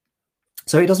young,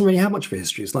 so it doesn't really have much of a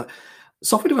history. It's like,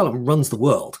 software development runs the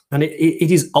world, and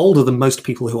it is older than most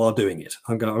people who are doing it.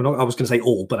 I was going to say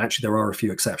all, but actually there are a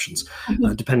few exceptions,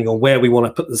 depending on where we want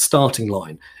to put the starting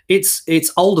line.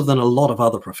 It's older than a lot of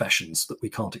other professions that we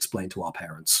can't explain to our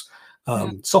parents.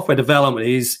 Software development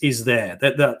is there.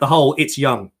 The whole "it's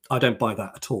young," I don't buy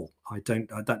that at all.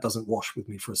 That doesn't wash with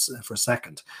me for a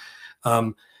second.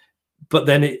 But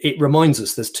then it reminds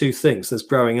us there's two things: there's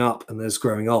growing up and there's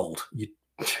growing old.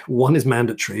 One is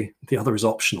mandatory, the other is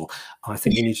optional. I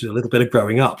think we need to do a little bit of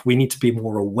growing up. We need to be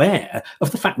more aware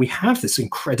of the fact we have this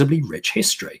incredibly rich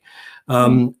history.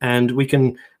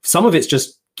 And some of it's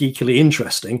just geekily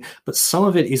interesting, but some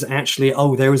of it is actually,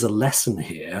 there is a lesson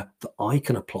here that I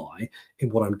can apply in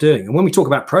what I'm doing. And when we talk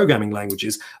about programming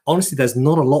languages, honestly, there's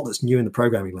not a lot that's new in the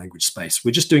programming language space.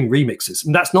 We're just doing remixes.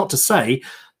 And that's not to say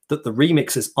that the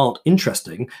remixes aren't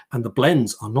interesting and the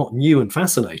blends are not new and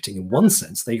fascinating. In one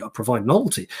sense, they provide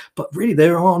novelty, but really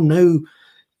there are no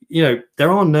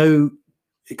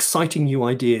exciting new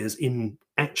ideas in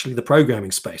actually the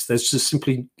programming space. There's just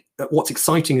simply, what's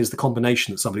exciting is the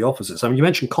combination that somebody offers us. I mean, you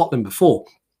mentioned Kotlin before.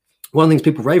 One of the things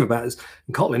people rave about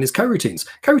in Kotlin is coroutines.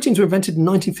 Coroutines were invented in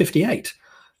 1958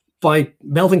 by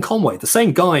Melvin Conway, the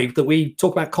same guy that we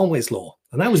talk about Conway's Law.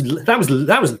 And that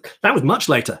was much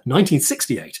later,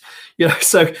 1968.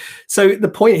 So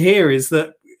the point here is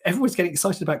that everyone's getting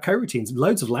excited about coroutines.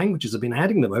 Loads of languages have been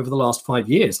adding them over the last 5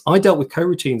 years. I dealt with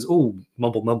coroutines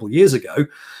mumble years ago,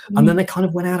 and then they kind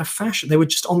of went out of fashion. They were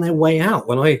just on their way out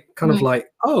when I kind of like,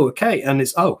 okay, and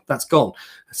it's that's gone.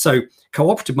 So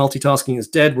cooperative multitasking is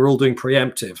dead. We're all doing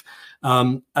preemptive.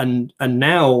 And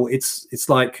now it's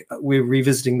like we're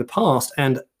revisiting the past,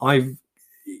 and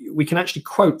we can actually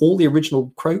quote all the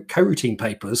original coroutine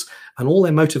papers, and all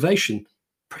their motivation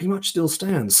pretty much still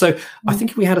stands. So I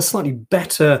think if we had a slightly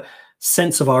better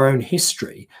sense of our own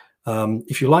history,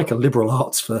 if you like, a liberal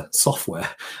arts for software,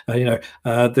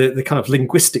 the kind of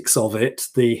linguistics of it,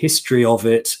 the history of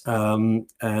it, and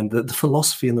the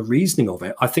philosophy and the reasoning of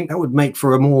it, I think that would make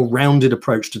for a more rounded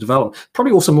approach to development,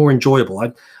 probably also more enjoyable.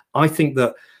 I think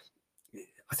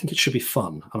it should be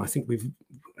fun, and I think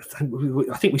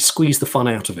we squeeze the fun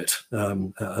out of it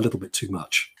a little bit too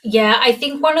much. Yeah, I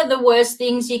think one of the worst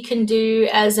things you can do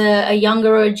as a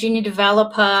younger or a junior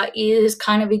developer is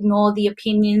kind of ignore the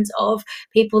opinions of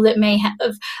people that may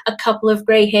have a couple of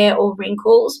gray hair or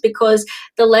wrinkles, because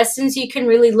the lessons you can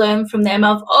really learn from them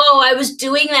of, I was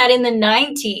doing that in the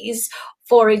 90s.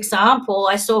 For example,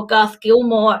 I saw Garth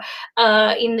Gilmore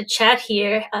in the chat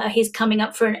here. He's coming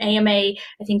up for an AMA,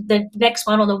 I think the next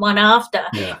one or the one after.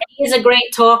 Yeah. He has a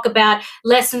great talk about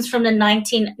lessons from the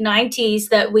 1990s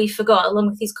that we forgot,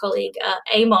 along with his colleague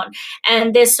Amon.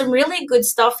 And there's some really good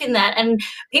stuff in that. And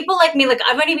people like me,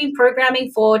 I've only been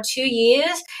programming for 2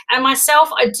 years, and myself,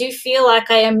 I do feel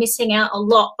like I am missing out a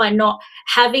lot by not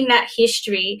having that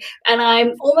history. And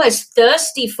I'm almost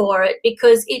thirsty for it,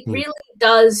 because it really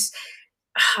does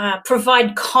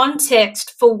provide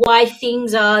context for why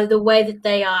things are the way that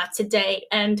they are today.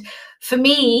 And for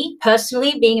me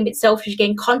personally, being a bit selfish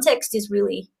again, context is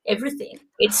really everything.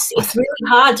 It's really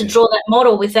hard to draw that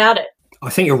model without it. I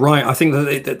think you're right. I think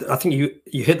I think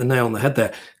you hit the nail on the head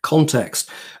there. Context,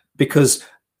 because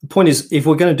the point is, if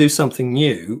we're going to do something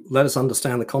new, let us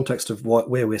understand the context of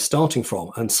where we're starting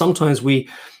from. And sometimes we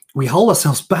hold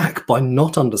ourselves back by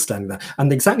not understanding that.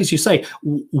 And exactly as you say,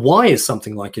 why is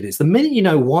something like it is? The minute you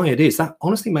know why it is, that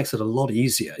honestly makes it a lot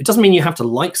easier. It doesn't mean you have to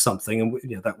like something,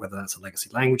 and that whether that's a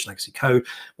legacy language, legacy code,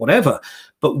 whatever.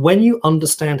 But when you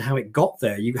understand how it got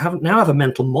there, you now have a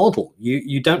mental model.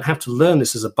 You don't have to learn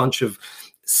this as a bunch of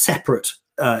separate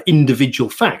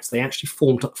individual facts. They actually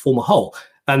form a whole.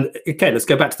 And okay, let's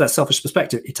go back to that selfish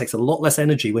perspective. It takes a lot less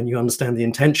energy when you understand the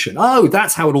intention. Oh,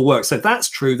 that's how it all works. So if that's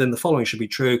true, then the following should be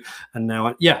true. And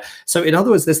now, yeah. So in other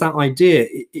words, there's that idea.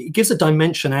 It gives a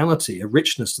dimensionality, a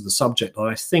richness to the subject that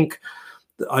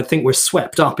I think we're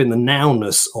swept up in the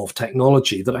nowness of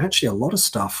technology, that actually a lot of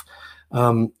stuff.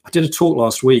 I did a talk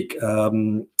last week,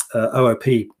 OOP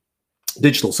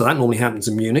Digital. So that normally happens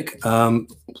in Munich. So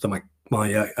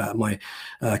my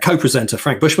co-presenter,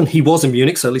 Frank Bushman, he was in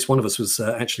Munich, so at least one of us was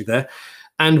actually there.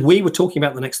 And we were talking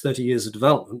about the next 30 years of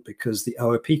development, because the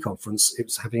OOP conference, it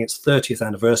was having its 30th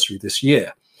anniversary this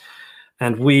year.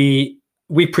 And we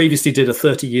previously did a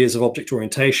 30 years of object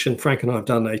orientation. Frank and I have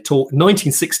done a talk,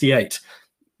 1968,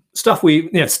 stuff we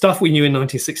knew in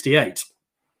 1968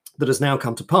 that has now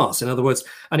come to pass. In other words,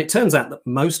 and it turns out that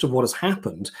most of what has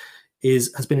happened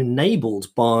has been enabled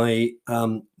by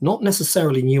not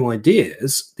necessarily new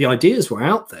ideas. The ideas were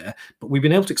out there, but we've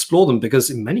been able to explore them because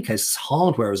in many cases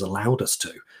hardware has allowed us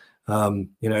to.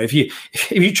 If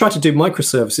you try to do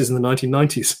microservices in the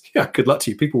 1990s, yeah, good luck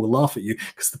to you. People will laugh at you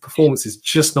because the performance is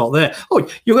just not there. Oh,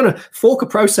 you're going to fork a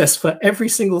process for every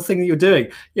single thing that you're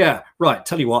doing. Yeah, right.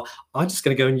 Tell you what, I'm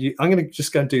going to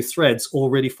just go and do threads or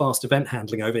really fast event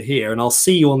handling over here, and I'll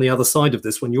see you on the other side of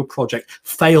this when your project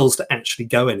fails to actually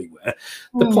go anywhere.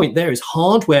 The point there is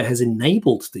hardware has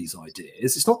enabled these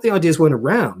ideas. It's not the ideas weren't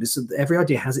around. It's that every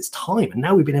idea has its time, and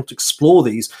now we've been able to explore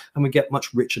these, and we get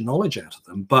much richer knowledge out of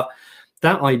them. But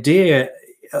that idea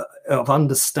of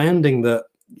understanding that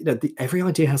every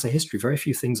idea has a history. Very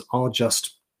few things are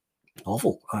just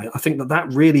novel. I think that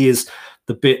really is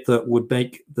the bit that would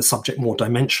make the subject more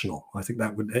dimensional. I think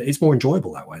it's more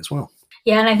enjoyable that way as well.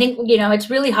 Yeah, and I think it's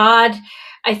really hard.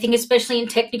 I think especially in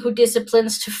technical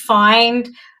disciplines to find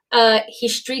a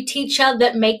history teacher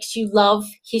that makes you love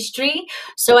history.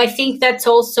 So I think that's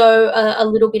also a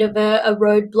little bit of a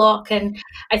roadblock. And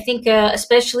I think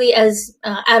especially as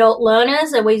adult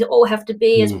learners, that we all have to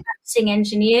be as practicing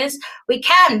engineers, we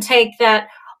can take that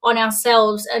on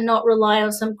ourselves and not rely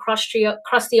on some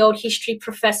crusty old history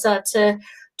professor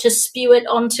to spew it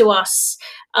onto us,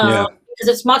 because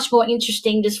it's much more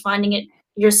interesting just finding it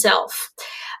yourself.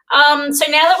 So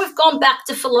now that we've gone back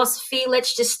to philosophy,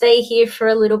 let's just stay here for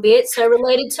a little bit. So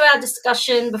related to our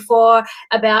discussion before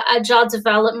about agile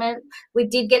development, we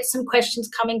did get some questions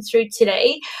coming through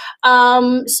today.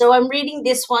 So I'm reading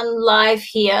this one live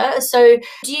here. So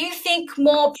do you think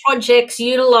more projects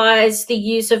utilize the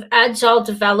use of agile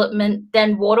development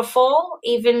than waterfall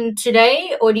even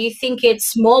today? Or do you think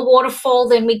it's more waterfall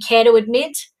than we care to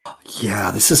admit?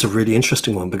 Yeah, this is a really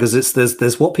interesting one, because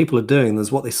there's what people are doing,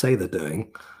 there's what they say they're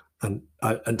doing.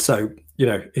 And so,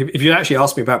 if you actually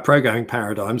ask me about programming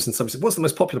paradigms and somebody said, what's the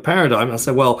most popular paradigm? I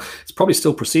say, well, it's probably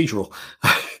still procedural.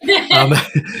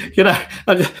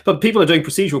 But people are doing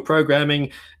procedural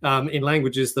programming in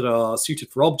languages that are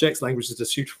suited for objects, languages that are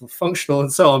suited for functional,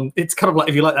 and so on. It's kind of like,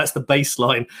 if you like, that's the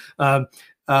baseline.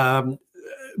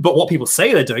 But what people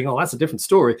say they're doing, that's a different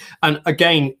story. And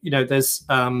again, there's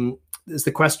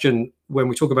the question when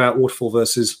we talk about waterfall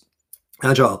versus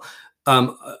agile.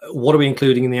 What are we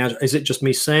including in the agile? Is it just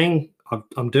me saying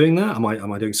I'm doing that? Am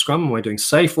I doing Scrum? Am I doing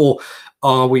Safe? Or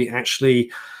are we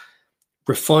actually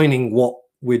refining what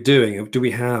we're doing? Do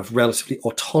we have relatively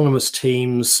autonomous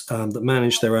teams that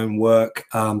manage their own work,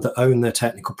 that own their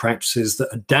technical practices, that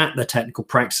adapt their technical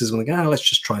practices when they go, let's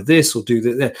just try this or do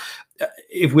that?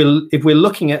 If we're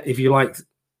looking at, if you like,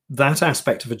 that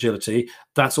aspect of agility,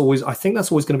 I think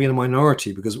that's always going to be in a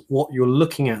minority, because what you're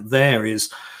looking at there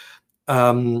is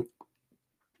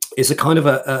a kind of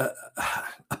a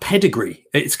pedigree.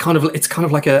 It's kind of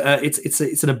like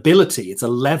it's an ability. It's a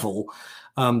level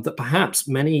that perhaps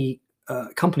many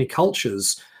company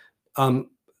cultures aren't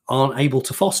able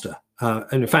to foster.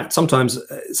 And in fact, sometimes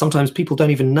people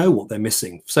don't even know what they're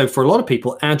missing. So for a lot of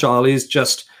people, agile is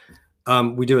just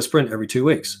we do a sprint every 2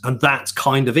 weeks, and that's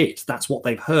kind of it. That's what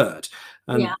they've heard.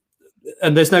 And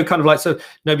and there's no kind of like, so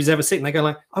nobody's ever sitting there going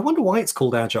like, I wonder why it's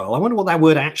called agile. I wonder what that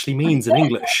word actually means in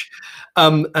English.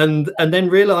 And then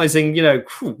realizing,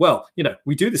 well,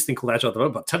 we do this thing called agile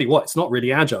development, but tell you what, it's not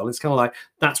really agile. It's kind of like,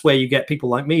 that's where you get people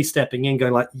like me stepping in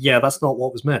going like, yeah, that's not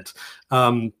what was meant.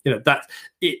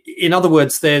 In other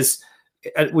words,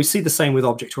 we see the same with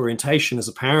object orientation as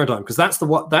a paradigm, because that's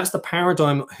the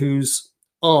paradigm whose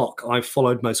arc I've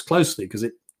followed most closely, because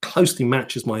it closely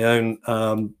matches my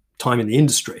own time in the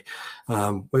industry.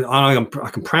 I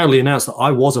can proudly announce that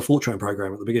I was a Fortran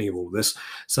programmer at the beginning of all of this.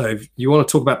 So if you want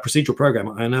to talk about procedural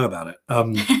programming, I know about it.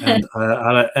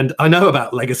 And I know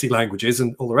about legacy languages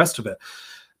and all the rest of it.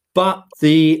 But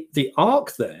the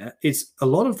arc there is a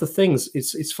lot of the things.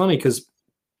 It's funny because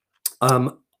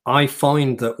I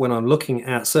find that when I'm looking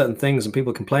at certain things and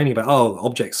people are complaining about,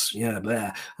 objects, yeah,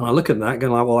 blah, and I look at that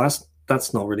going like, well,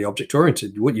 that's not really object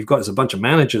oriented. What you've got is a bunch of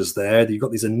managers there. You've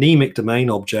got these anemic domain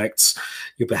objects.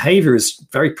 Your behavior is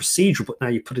very procedural, but now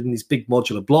you put it in these big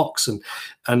modular blocks, and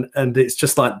it's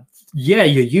just like, yeah,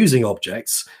 you're using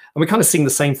objects, and we're kind of seeing the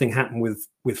same thing happen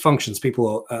with functions.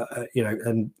 People are,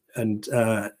 and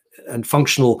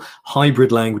functional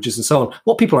hybrid languages and so on.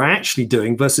 What people are actually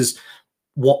doing versus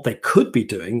what they could be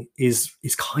doing is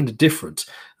kind of different.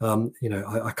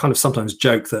 I kind of sometimes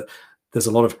joke that there's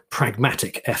a lot of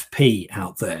pragmatic FP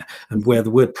out there, and where the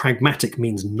word pragmatic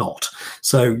means not.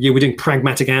 So yeah, we're doing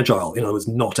pragmatic agile, in other words,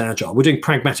 not agile. We're doing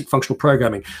pragmatic functional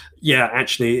programming. Yeah,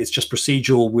 actually, it's just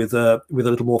procedural with a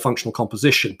little more functional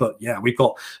composition. But yeah, we've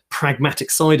got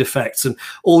pragmatic side effects and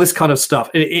all this kind of stuff.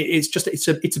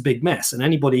 It's a big mess, and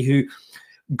anybody who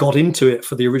got into it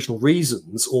for the original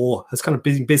reasons or has kind of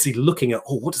been busy looking at,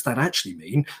 what does that actually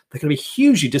mean? They're going to be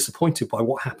hugely disappointed by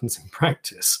what happens in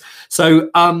practice. So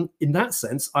in that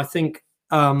sense, I think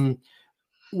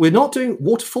we're not doing,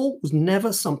 waterfall was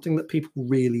never something that people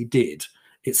really did.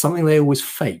 It's something they always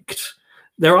faked.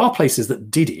 There are places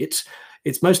that did it.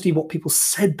 It's mostly what people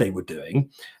said they were doing,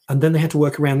 and then they had to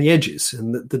work around the edges,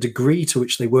 and the degree to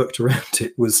which they worked around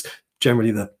it was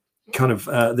generally the kind of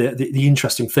the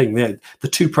interesting thing there. The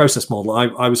two process model,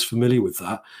 I was familiar with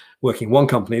that. Working in one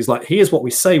company is like, here's what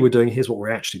we say we're doing, here's what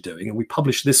we're actually doing, and we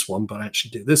publish this one but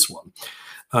actually do this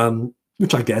one,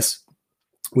 which I guess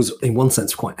was in one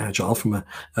sense quite agile from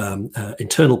a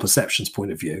internal perceptions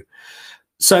point of view.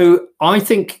 So I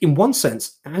think in one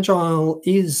sense agile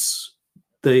is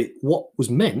what was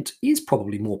meant is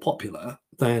probably more popular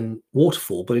than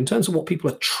waterfall, but in terms of what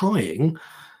people are trying,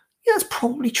 yeah, that's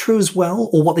probably true as well,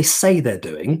 or what they say they're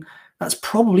doing, that's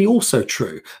probably also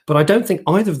true. But I don't think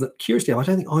either of them, curiously, I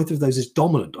don't think either of those is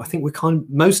dominant. I think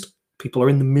most people are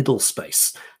in the middle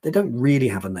space. They don't really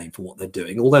have a name for what they're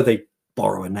doing, although they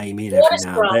borrow a name in every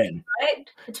now and then. Right?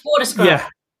 It's water scrub.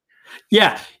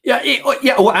 Yeah.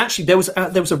 Well, actually, there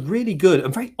was a really good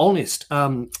and very honest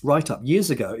write-up years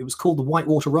ago. It was called the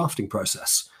Whitewater Rafting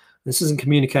Process. This is in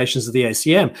communications of the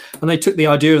ACM. And they took the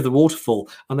idea of the waterfall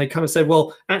and they kind of said,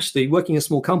 well, actually, working in a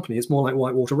small company, it's more like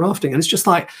whitewater rafting. And it's just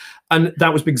like, and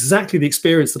that was exactly the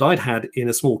experience that I'd had in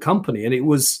a small company. And it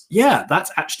was, yeah, that's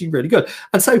actually really good.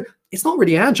 And so it's not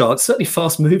really agile. It's certainly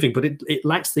fast moving, but it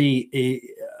lacks the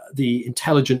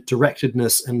intelligent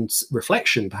directedness and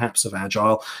reflection, perhaps, of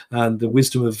agile, and the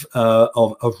wisdom of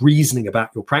reasoning about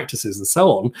your practices and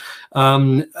so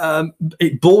on.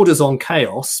 It borders on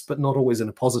chaos, but not always in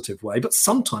a positive way. But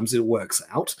sometimes it works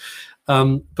out.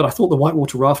 But I thought the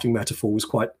whitewater rafting metaphor was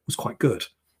quite good.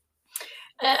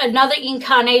 Another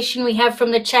incarnation we have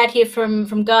from the chat here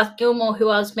from Garth Gilmore, who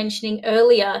I was mentioning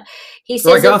earlier. He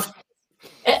says. Right, Garth.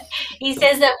 He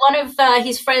says that one of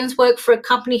his friends worked for a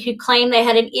company who claimed they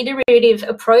had an iterative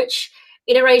approach.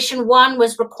 Iteration 1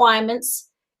 was requirements,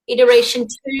 iteration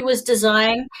 2 was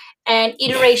design, and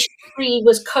iteration 3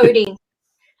 was coding.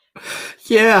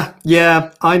 Yeah,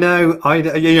 I know.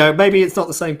 Maybe it's not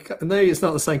the same. Maybe it's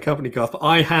not the same company, Garth. But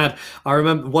I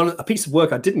remember a piece of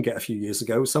work I didn't get a few years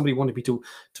ago. Somebody wanted me to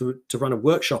run a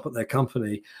workshop at their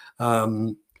company.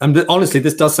 And honestly,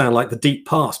 this does sound like the deep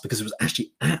past because it was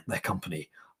actually at their company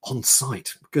on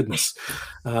site. Goodness,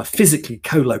 physically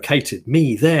co-located.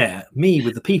 Me there, me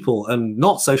with the people, and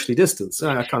not socially distanced.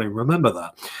 I can't even remember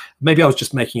that. Maybe I was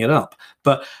just making it up.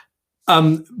 But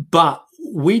I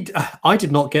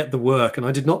did not get the work, and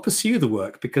I did not pursue the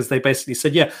work because they basically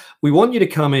said, yeah, we want you to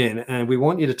come in and we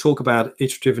want you to talk about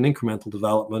iterative and incremental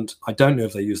development. I don't know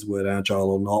if they used the word agile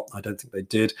or not. I don't think they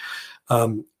did.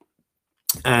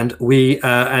 And we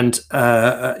iterative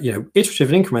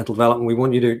and incremental development, we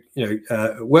want you to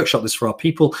workshop this for our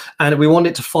people, and we want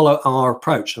it to follow our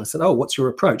approach. And I said, oh, what's your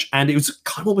approach? And it was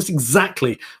kind of almost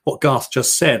exactly what Garth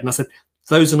just said. And I said,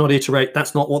 Those are not iterate.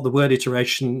 That's not what the word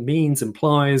iteration means,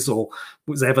 implies, or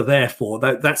was ever there for.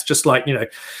 That's just like,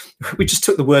 we just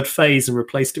took the word phase and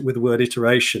replaced it with the word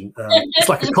iteration. It's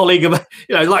like a colleague of,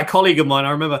 like a colleague of mine. I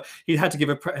remember he had to give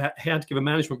a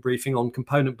management briefing on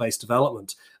component-based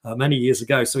development many years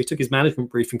ago. So he took his management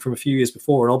briefing from a few years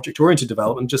before on object-oriented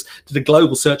development, just did a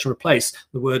global search and replace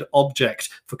the word object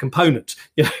for component,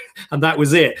 and that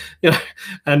was it.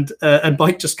 And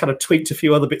Mike just kind of tweaked a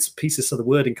few other bits and pieces so the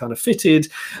wording kind of fitted,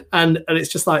 and it's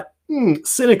just like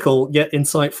cynical yet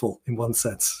insightful in one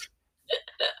sense.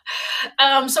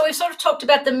 So we've sort of talked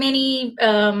about the many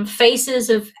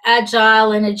faces of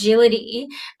agile and agility.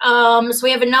 So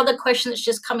we have another question that's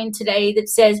just come in today that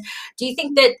says, do you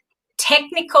think that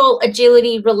technical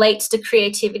agility relates to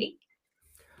creativity?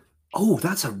 Oh,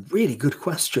 that's a really good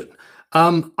question.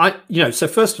 So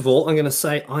first of all, I'm going to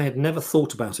say I had never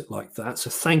thought about it like that. So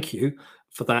thank you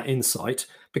for that insight,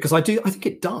 because I think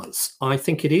it does. I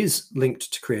think it is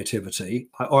linked to creativity,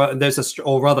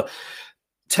 or rather,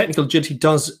 technical agility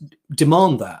does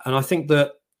demand that. And I think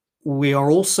that we are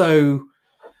also,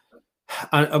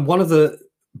 and one of the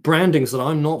brandings that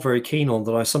I'm not very keen on,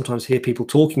 that I sometimes hear people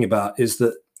talking about, is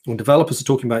that when developers are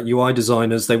talking about UI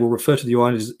designers, they will refer to the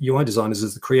UI designers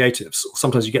as the creatives.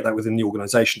 Sometimes you get that within the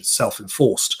organization. It's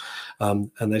self-enforced.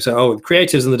 And they say, oh, the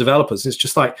creatives and the developers. And it's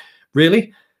just like,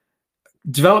 really?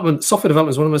 Software development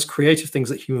is one of the most creative things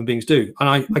that human beings do. And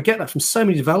I get that from so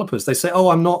many developers. They say,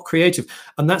 oh, I'm not creative.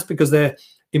 And that's because they're,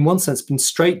 in one sense, been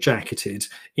straitjacketed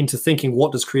into thinking,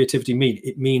 what does creativity mean?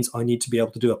 It means I need to be able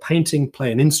to do a painting,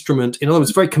 play an instrument. In other words,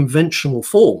 very conventional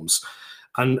forms.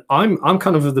 And I'm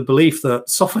kind of the belief that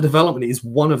software development is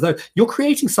one of those. You're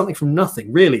creating something from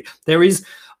nothing, really.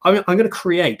 I'm going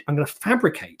to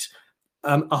fabricate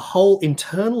a whole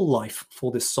internal life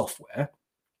for this software.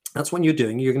 That's what you're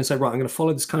doing. You're going to say, right, I'm going to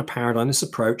follow this kind of paradigm, this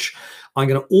approach. I'm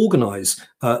going to organize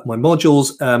my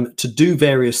modules to do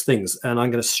various things, and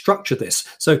I'm going to structure this.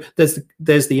 So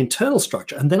there's the internal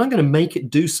structure, and then I'm going to make it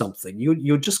do something.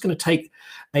 You're just going to take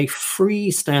a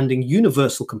freestanding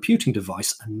universal computing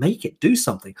device and make it do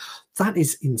something. That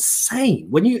is insane.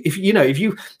 If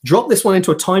you drop this one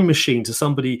into a time machine to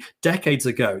somebody decades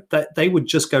ago, that they would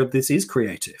just go, this is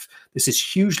creative. This is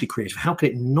hugely creative. How can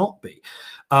it not be?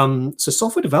 So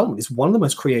software development is one of the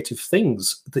most creative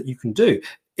things that you can do.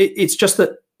 It's just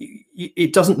that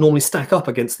it doesn't normally stack up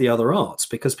against the other arts,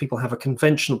 because people have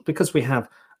because we have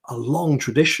a long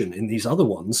tradition in these other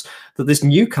ones, that this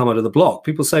newcomer to the block,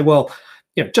 people say, well,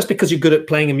 just because you're good at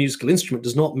playing a musical instrument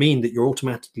does not mean that you're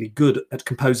automatically good at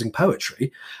composing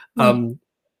poetry.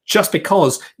 Just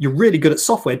because you're really good at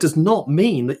software does not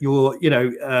mean that you're,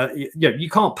 you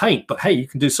can't paint, but hey, you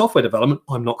can do software development.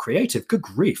 I'm not creative. Good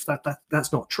grief,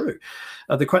 that's not true.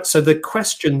 So the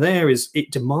question there is,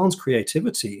 it demands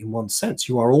creativity in one sense.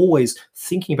 You are always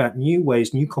thinking about new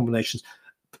ways, new combinations,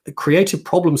 creative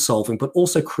problem solving, but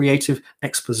also creative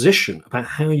exposition about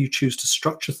how you choose to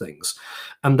structure things,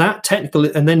 and that technical.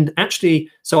 And then actually,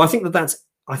 so I think that's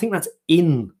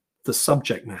in the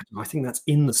subject matter. I think that's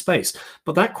in the space.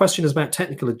 But that question is about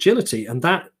technical agility, and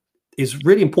that is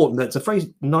really important. That's a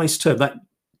very nice term. That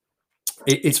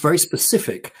it's very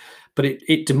specific, but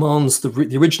it demands the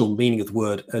original meaning of the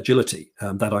word agility.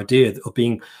 That idea of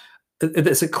being,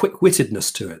 there's a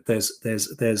quick-wittedness to it.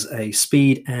 There's a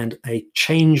speed and a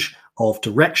change of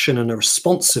direction and a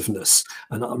responsiveness,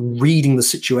 and reading the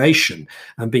situation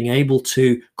and being able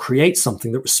to create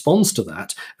something that responds to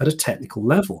that at a technical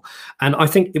level. And I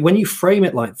think when you frame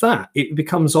it like that, it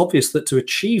becomes obvious that to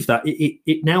achieve that,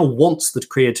 it now wants the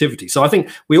creativity. So I think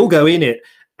we all go in it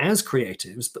as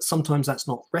creatives, but sometimes that's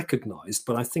not recognized.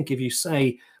 But I think if you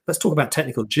say, let's talk about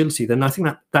technical agility, then I think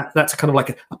that's kind of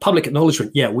like a public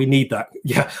acknowledgement. Yeah, we need that.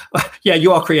 Yeah,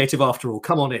 you are creative after all.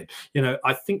 Come on in.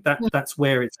 I think that's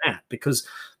where it's at, because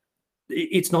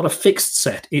it's not a fixed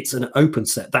set; it's an open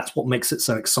set. That's what makes it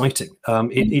so exciting.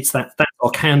 It's that's our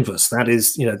canvas. That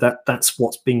is, that's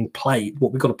what's being played.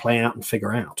 What we've got to play out and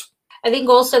figure out. I think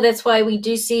also that's why we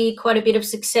do see quite a bit of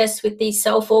success with these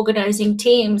self-organizing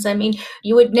teams. I mean,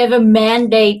 you would never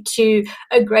mandate to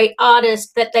a great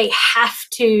artist that they have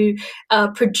to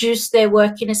produce their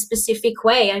work in a specific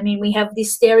way. I mean, we have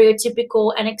this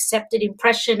stereotypical and accepted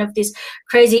impression of this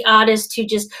crazy artist who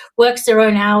just works their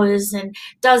own hours and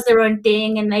does their own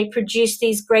thing, and they produce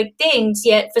these great things.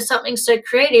 Yet for something so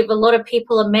creative, a lot of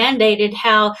people are mandated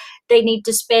how they need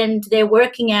to spend their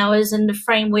working hours and the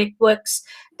framework works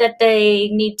that they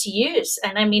need to use.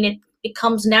 And I mean, it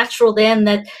becomes natural then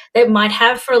that they might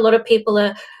have, for a lot of people,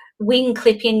 a wing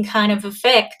clipping kind of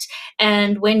effect.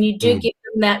 And when you do give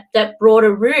them that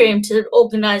broader room to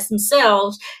organize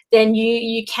themselves, then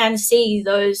you can see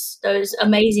those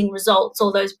amazing results,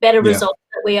 or those better results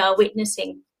that we are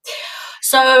witnessing.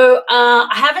 So I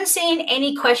haven't seen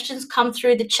any questions come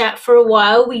through the chat for a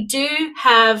while. We do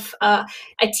have a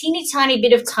teeny tiny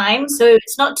bit of time, so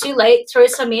it's not too late. Throw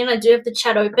some in. I do have the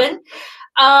chat open.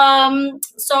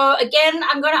 So again,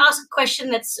 I'm going to ask a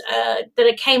question that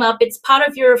it came up. It's part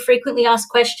of your frequently asked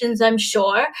questions, I'm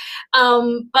sure.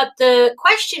 But the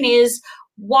question is,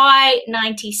 why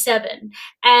 97?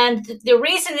 And the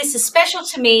reason this is special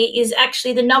to me is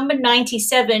actually the number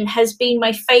 97 has been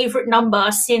my favorite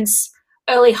number since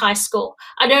early high school.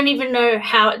 I don't even know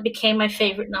how it became my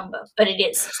favorite number, but it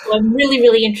is. So I'm really,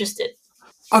 really interested.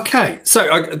 Okay, so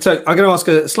I'm going to ask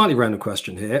a slightly random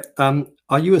question here.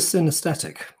 Are you a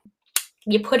synesthetic?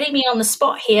 You're putting me on the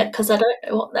spot here because I don't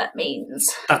know what that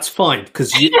means. That's fine,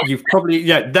 because you've probably,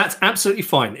 that's absolutely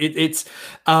fine. It's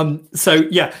so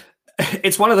yeah,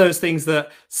 it's one of those things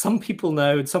that some people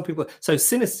know and some people. So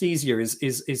synesthesia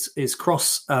is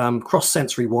cross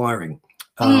sensory wiring,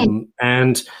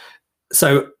 and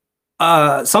so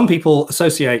some people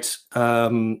associate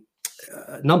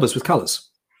numbers with colors.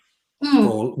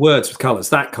 Or words with colors,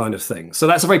 that kind of thing. So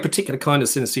that's a very particular kind of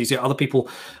synesthesia. Other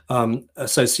people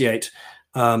associate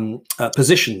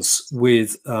positions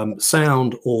with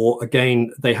sound, or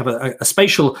again, they have a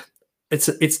spatial.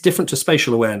 It's different to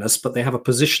spatial awareness, but they have a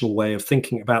positional way of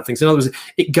thinking about things. In other words,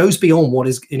 it goes beyond what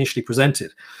is initially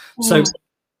presented. So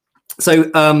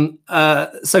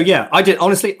yeah, I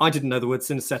didn't know the word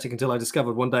synesthetic until I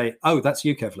discovered one day, oh, that's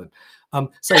you, Kevlin.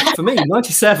 So for me,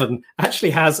 97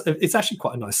 actually it's actually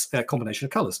quite a nice combination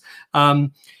of colors.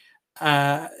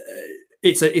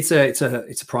 It's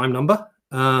a prime number.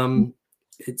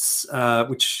 It's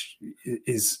which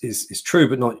is true,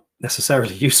 but not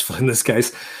necessarily useful in this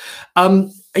case.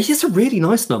 It's a really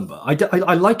nice number.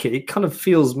 I like it. It kind of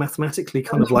feels mathematically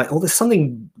kind of like, oh, there's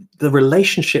something, the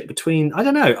relationship between, I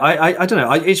don't know. I don't know.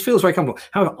 It feels very comfortable.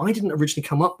 However, I didn't originally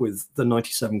come up with the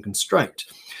 97 constraint.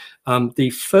 The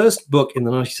first book in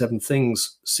the 97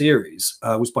 Things series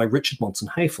was by Richard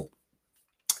Monson-Haefel.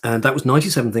 And that was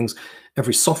 97 Things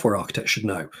Every Software Architect Should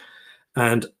Know.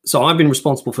 And so I've been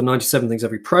responsible for 97 Things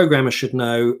Every Programmer Should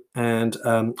Know. And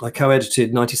I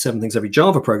co-edited 97 Things Every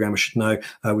Java Programmer Should Know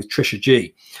with Trisha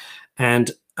G.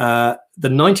 And the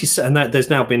 97, and there's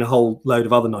now been a whole load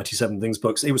of other 97 Things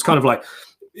books. It was kind of like,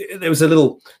 there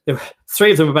were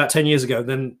 3 of them about 10 years ago,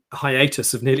 then a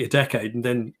hiatus of nearly a decade. And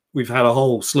then we've had a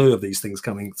whole slew of these things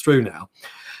coming through now.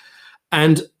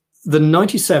 And the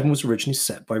 97 was originally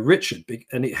set by Richard,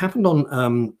 and it happened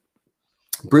on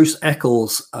Bruce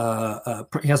Eccles.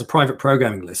 He has a private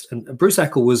programming list, and Bruce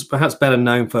Eccles was perhaps better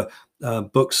known for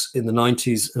books in the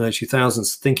 90s and early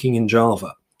 2000s, Thinking in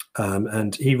Java.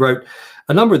 And he wrote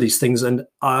a number of these things, and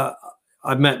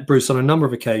I've met Bruce on a number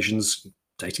of occasions,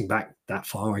 dating back that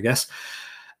far, I guess.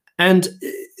 And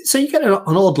so you get an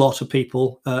odd lot of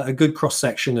people, a good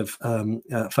cross-section of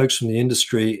folks from the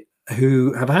industry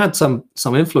who have had some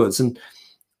influence. And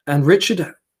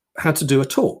Richard had to do a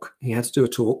talk. He had to do a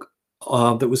talk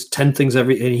that was 10 things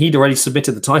every, and he'd already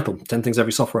submitted the title, 10 Things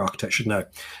Every Software Architect Should Know.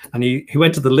 And he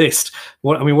went to the list.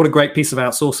 What a great piece of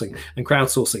outsourcing and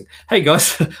crowdsourcing. Hey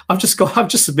guys, I've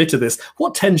just submitted this.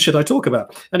 What 10 should I talk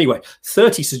about? Anyway,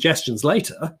 30 suggestions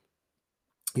later,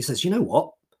 he says, you know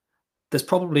what?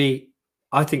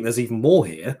 I think there's even more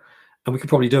here, and we could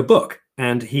probably do a book.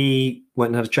 And he went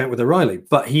and had a chat with O'Reilly.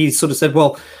 But he sort of said,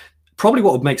 well, probably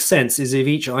what would make sense is if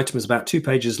each item is about 2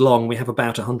 pages long, we have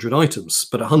about 100 items.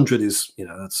 But 100 is,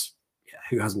 that's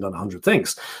who hasn't done 100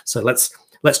 things? So let's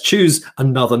choose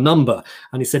another number.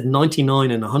 And he said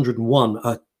 99 and 101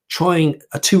 are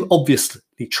too obviously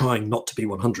trying not to be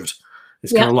 100.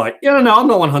 It's kind of like, no, I'm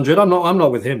not 100. I'm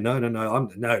not with him. No.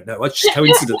 It's just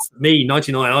coincidence. Me,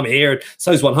 99, I'm here, and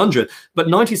so's 100. But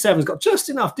 97's got just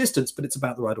enough distance, but it's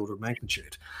about the right order of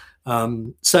magnitude.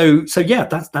 So yeah,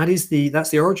 that's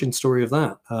the origin story of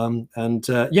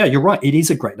that. Yeah, you're right. It is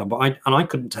a great number. I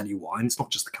couldn't tell you why. And it's not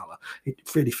just the color. It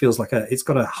really feels like it's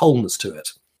got a wholeness to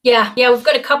it. Yeah. We've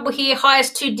got a couple here.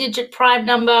 Highest 2-digit prime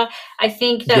number. I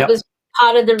think that was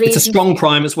part of the reason. It's a strong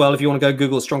prime as well. If you want to go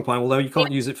Google a strong prime, although you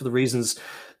can't use it for the reasons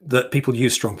that people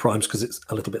use strong primes, because it's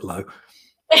a little bit low.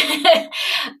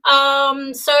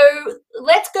 So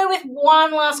let's go with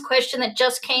one last question that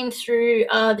just came through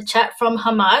the chat from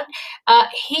Hamad.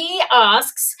 He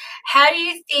asks, how do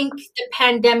you think the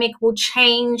pandemic will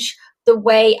change the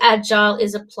way Agile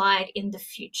is applied in the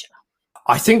future?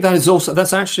 I think that's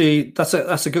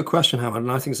a good question, Hamad,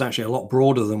 and I think it's actually a lot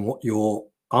broader than what you're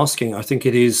asking. I think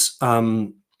it is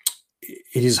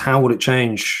it is how would it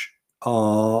change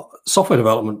our software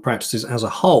development practices as a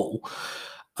whole.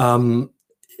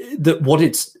 That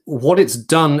what it's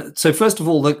done. So first of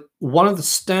all, one of the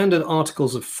standard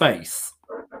articles of faith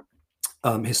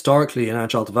historically in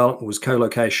agile development was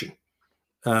co-location.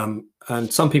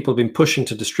 And some people have been pushing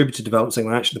to distributed development, saying,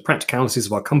 well, actually, the practicalities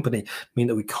of our company mean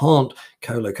that we can't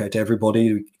co-locate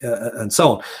everybody, and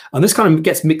so on. And this kind of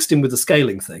gets mixed in with the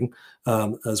scaling thing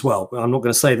as well. I'm not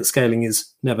going to say that scaling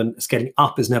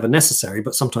up is never necessary,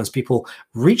 but sometimes people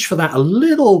reach for that a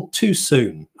little too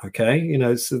soon. Okay,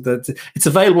 so that it's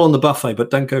available on the buffet,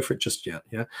 but don't go for it just yet.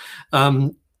 Yeah,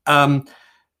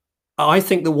 I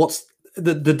think that what's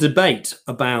the debate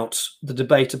about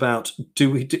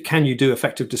can you do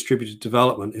effective distributed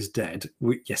development is dead.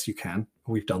 Yes, you can.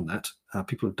 We've done that.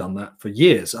 People have done that for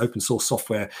years. Open source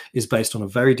software is based on a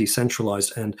very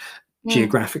decentralized and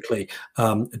geographically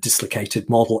dislocated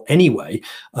model anyway.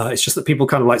 It's just that people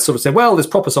kind of like sort of say, well, there's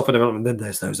proper software development, then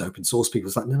there's those open source people.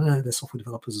 It's like, no, they're software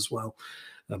developers as well.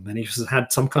 Many of us have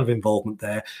had some kind of involvement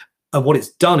there. And what it's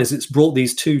done is it's brought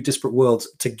these two disparate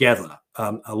worlds together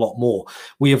a lot more.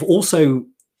 We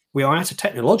are at a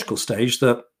technological stage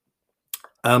that,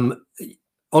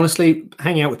 honestly,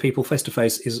 hanging out with people face to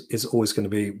face is always going to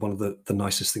be one of the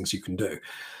nicest things you can do.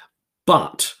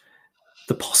 But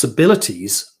the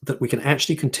possibilities that we can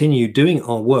actually continue doing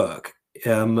our work,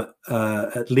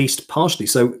 at least partially.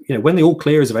 So, when the all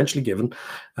clear is eventually given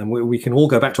and we can all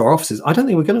go back to our offices, I don't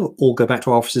think we're going to all go back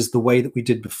to our offices the way that we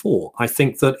did before. I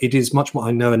think that it is much more,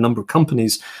 I know a number of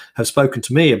companies have spoken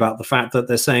to me about the fact that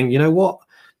they're saying, you know what,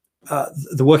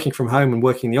 the working from home and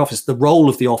working in the office, the role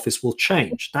of the office will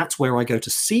change. That's where I go to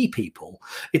see people.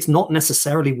 It's not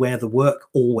necessarily where the work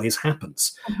always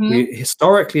happens. We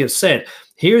historically have said,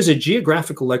 here's a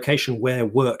geographical location where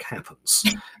work happens.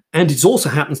 And it also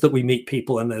happens that we meet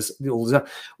people, and there's all that.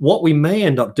 What we may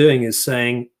end up doing is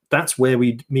saying that's where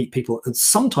we meet people. And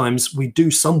sometimes we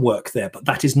do some work there, but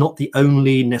that is not the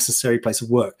only necessary place of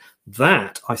work.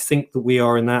 That, I think that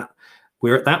we're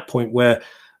at that point where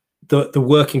the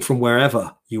working from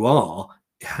wherever you are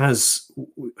has,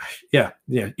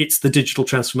 it's the digital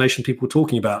transformation people were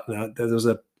talking about. There was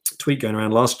a tweet going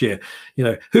around last year,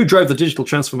 who drove the digital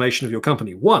transformation of your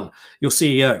company? 1, your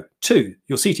CEO. 2,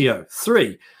 your CTO.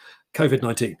 3,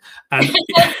 COVID-19. And,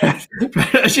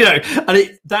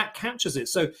 that captures it.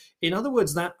 So in other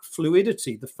words, that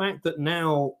fluidity, the fact that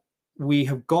now we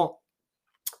have got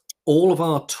all of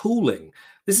our tooling,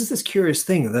 this is this curious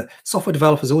thing that software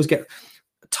developers always get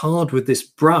tarred with this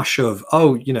brush of,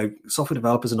 software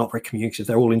developers are not very communicative.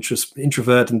 They're all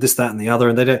introvert and this, that, and the other.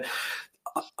 And they don't.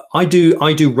 I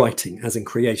do writing, as in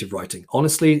creative writing.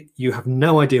 Honestly, you have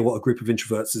no idea what a group of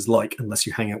introverts is like unless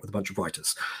you hang out with a bunch of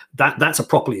writers. That's a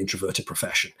properly introverted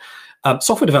profession.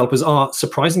 Software developers are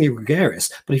surprisingly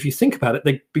gregarious, but if you think about it,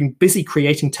 they've been busy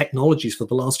creating technologies for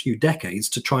the last few decades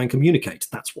to try and communicate.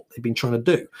 That's what they've been trying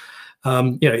to do.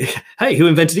 Hey, who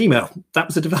invented email? That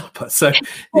was a developer. So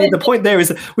the point there is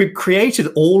that we've created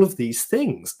all of these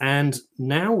things, and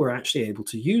now we're actually able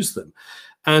to use them.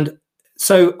 And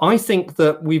so I think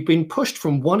that we've been pushed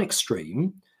from one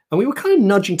extreme, and we were kind of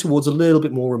nudging towards a little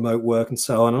bit more remote work and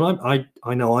so on. And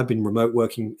I know I've been remote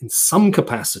working in some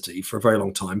capacity for a very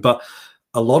long time, but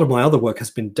a lot of my other work has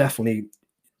been definitely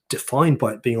defined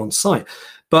by it being on site.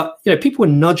 But people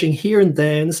were nudging here and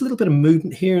there, and there's a little bit of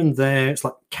movement here and there. It's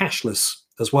like cashless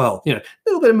as well. A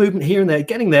little bit of movement here and there,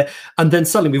 getting there, and then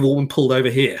suddenly we've all been pulled over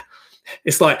here.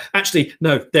 It's like, actually,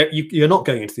 no, you're not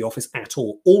going into the office at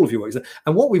all. All of your work.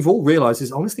 And what we've all realized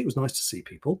is, honestly, it was nice to see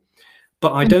people,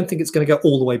 but I don't think it's going to go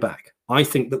all the way back. I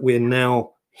think that we're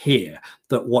now here,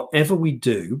 that whatever we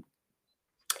do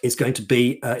is going to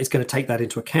take that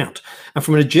into account. And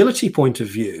from an agility point of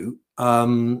view,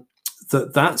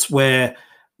 that's where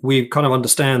we kind of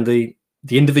understand the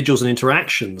individuals and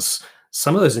interactions.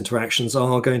 Some of those interactions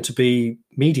are going to be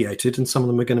mediated, and some of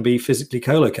them are going to be physically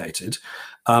co-located.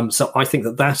 So I think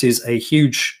that is a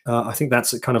huge, I think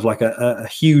that's kind of like a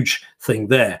huge thing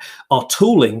there. Our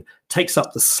tooling takes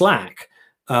up the slack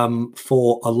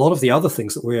for a lot of the other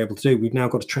things that we're able to do. We've now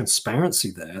got a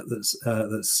transparency there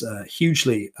that's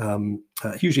hugely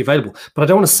available. But I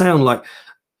don't want to sound like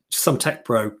some tech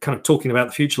bro kind of talking about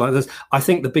the future like this. I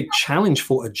think the big challenge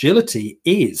for agility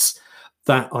is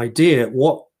that idea.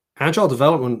 What agile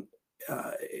development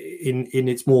in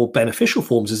its more beneficial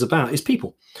forms is about is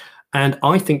people. And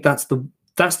I think that's the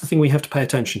thing we have to pay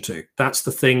attention to. That's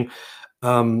the thing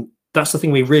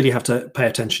we really have to pay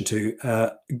attention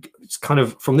to. It's kind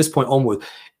of from this point onward,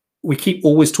 we keep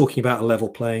always talking about a level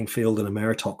playing field and a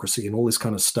meritocracy and all this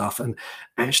kind of stuff. And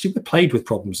actually, we're plagued with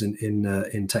problems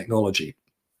in technology.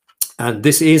 And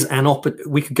this is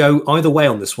we could go either way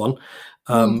on this one.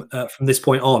 From this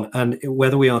point on, and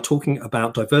whether we are talking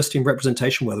about diversity and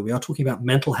representation, whether we are talking about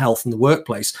mental health in the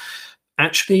workplace,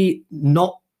 actually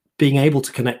not being able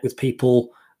to connect with people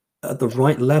at the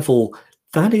right level,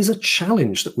 that is a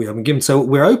challenge that we have been given. So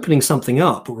we're opening something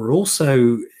up, but we're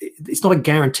also, it's not a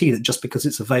guarantee that just because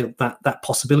it's available, that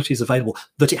possibility is available,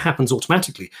 that it happens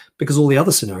automatically, because all the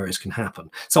other scenarios can happen.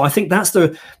 So I think that's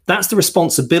the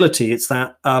responsibility. It's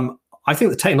that I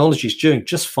think the technology is doing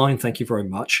just fine. Thank you very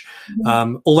much.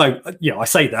 Although, I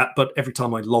say that, but every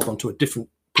time I log onto a different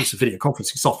piece of video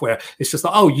conferencing software, it's just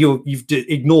like, oh, you've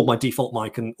ignored my default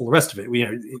mic and all the rest of it.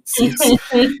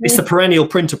 It's the perennial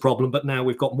printer problem, but now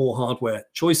we've got more hardware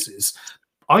choices.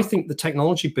 I think the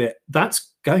technology bit,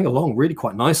 that's going along really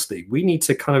quite nicely. We need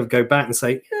to kind of go back and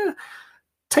say,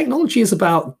 technology is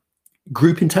about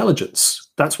group intelligence.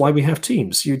 That's why we have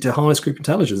teams. To harness group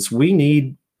intelligence, we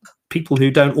need people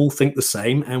who don't all think the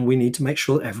same, and we need to make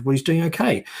sure that everybody's doing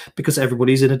okay, because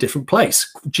everybody's in a different place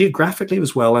geographically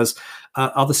as well as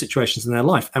other situations in their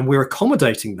life, and we're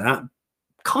accommodating that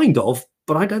kind of,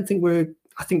 but I think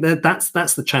that's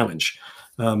the challenge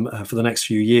for the next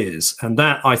few years, and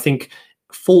that I think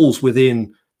falls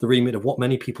within the remit of what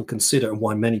many people consider and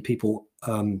why many people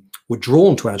were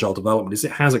drawn to agile development, is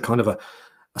it has a kind of a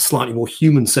slightly more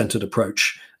human-centered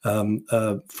approach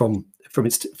from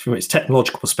its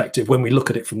technological perspective when we look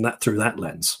at it through that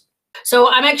lens.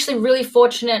 So I'm actually really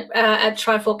fortunate at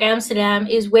Trifork Amsterdam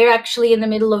is we're actually in the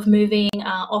middle of moving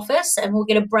office, and we'll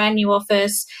get a brand new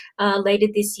office later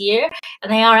this year.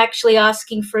 And they are actually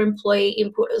asking for employee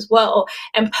input as well.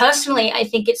 And personally, I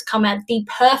think it's come at the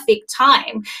perfect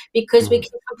time, because we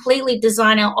can completely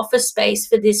design our office space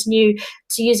for this new,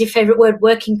 to use your favorite word,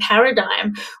 working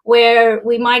paradigm, where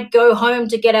we might go home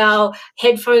to get our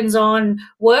headphones on,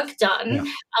 work done,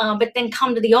 but then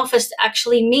come to the office to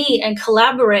actually meet and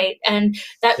collaborate. And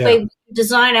that way we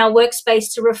design our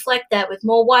workspace to reflect that, with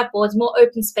more whiteboards, more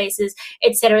open spaces,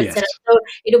 et cetera, et cetera. So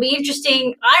it'll be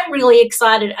interesting. I'm really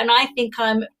excited, and I think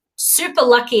I'm super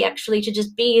lucky actually to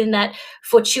just be in that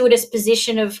fortuitous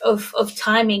position of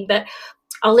timing. But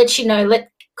I'll let you know.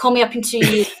 Call me up in 2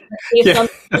 years if I'm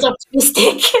as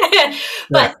optimistic.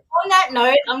 But on that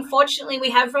note, unfortunately, we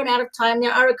have run out of time.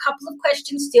 There are a couple of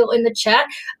questions still in the chat.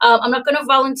 I'm not going to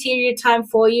volunteer your time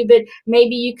for you, but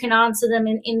maybe you can answer them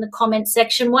in the comment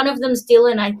section. One of them's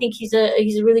Dylan. I think he's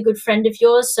a really good friend of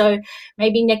yours, so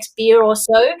maybe next beer or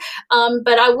so.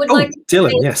 But I would like to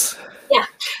Dylan, yes. Yeah,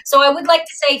 so I would like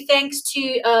to say thanks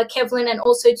to Kevlin and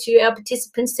also to our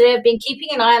participants today. I've been keeping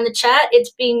an eye on the chat.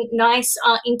 It's been nice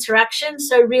interaction.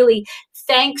 So really,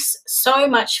 thanks so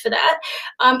much for that.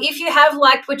 If you have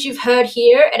liked what you've heard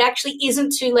here, it actually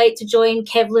isn't too late to join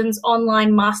Kevlin's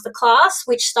online masterclass,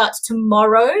 which starts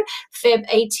tomorrow, Feb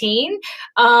 18.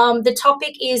 The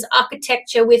topic is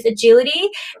architecture with agility,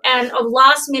 and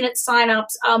last-minute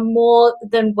signups are more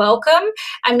than welcome.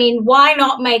 I mean, why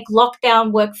not make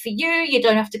lockdown work for you? You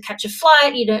don't have to catch a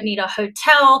flight. You don't need a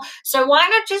hotel. So why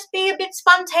not just be a bit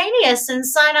spontaneous and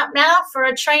sign up now for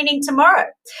a training tomorrow?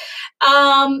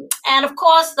 And of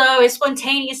course, though, if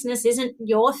spontaneousness isn't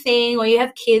your thing, or you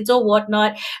have kids or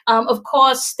whatnot, of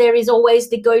course, there is always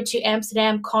the Go to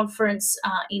Amsterdam conference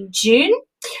in June.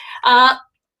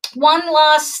 One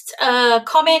last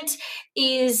comment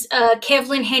is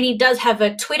Kevlin Henny does have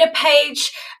a Twitter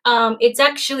page.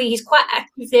 He's quite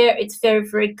active there. It's very,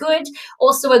 very good.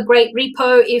 Also a great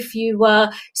repo if you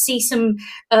see some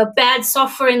bad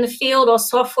software in the field or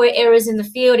software errors in the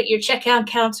field at your checkout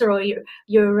counter or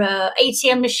your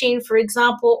ATM machine, for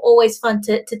example. Always fun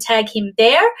to tag him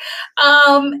there.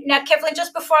 Now, Kevlin,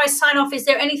 just before I sign off, is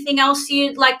there anything else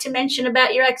you'd like to mention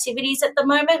about your activities at the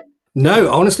moment? No,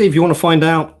 honestly, if you want to find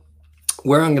out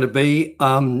where I'm going to be,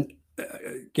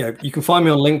 you can find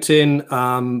me on LinkedIn.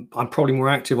 I'm probably more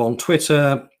active on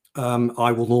Twitter.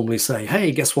 I will normally say,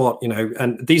 hey, guess what?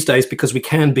 And these days, because we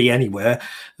can be anywhere,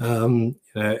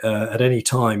 at any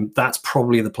time, that's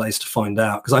probably the place to find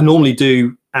out. Because I normally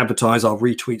do advertise, I'll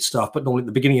retweet stuff, but normally at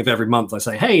the beginning of every month, I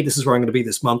say, hey, this is where I'm going to be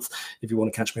this month, if you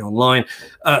want to catch me online.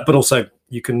 But also,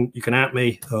 you can at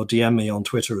me or DM me on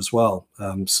Twitter as well.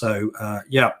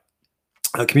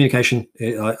 Communication,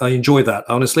 I enjoy that.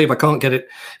 Honestly, if I can't get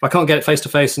it face to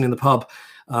face and in the pub,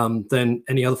 then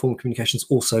any other form of communication is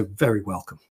also very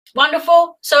welcome.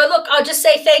 Wonderful. So look, I'll just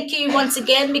say thank you once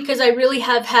again, because I really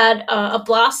have had a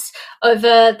blast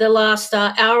over the last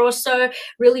hour or so.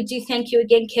 Really do thank you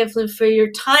again, Kevlin, for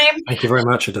your time. Thank you very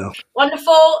much, Adele.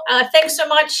 Wonderful. Thanks so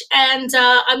much. And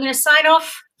I'm going to sign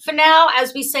off for now.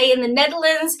 As we say in the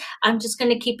Netherlands, I'm just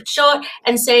going to keep it short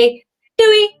and say,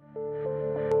 doei.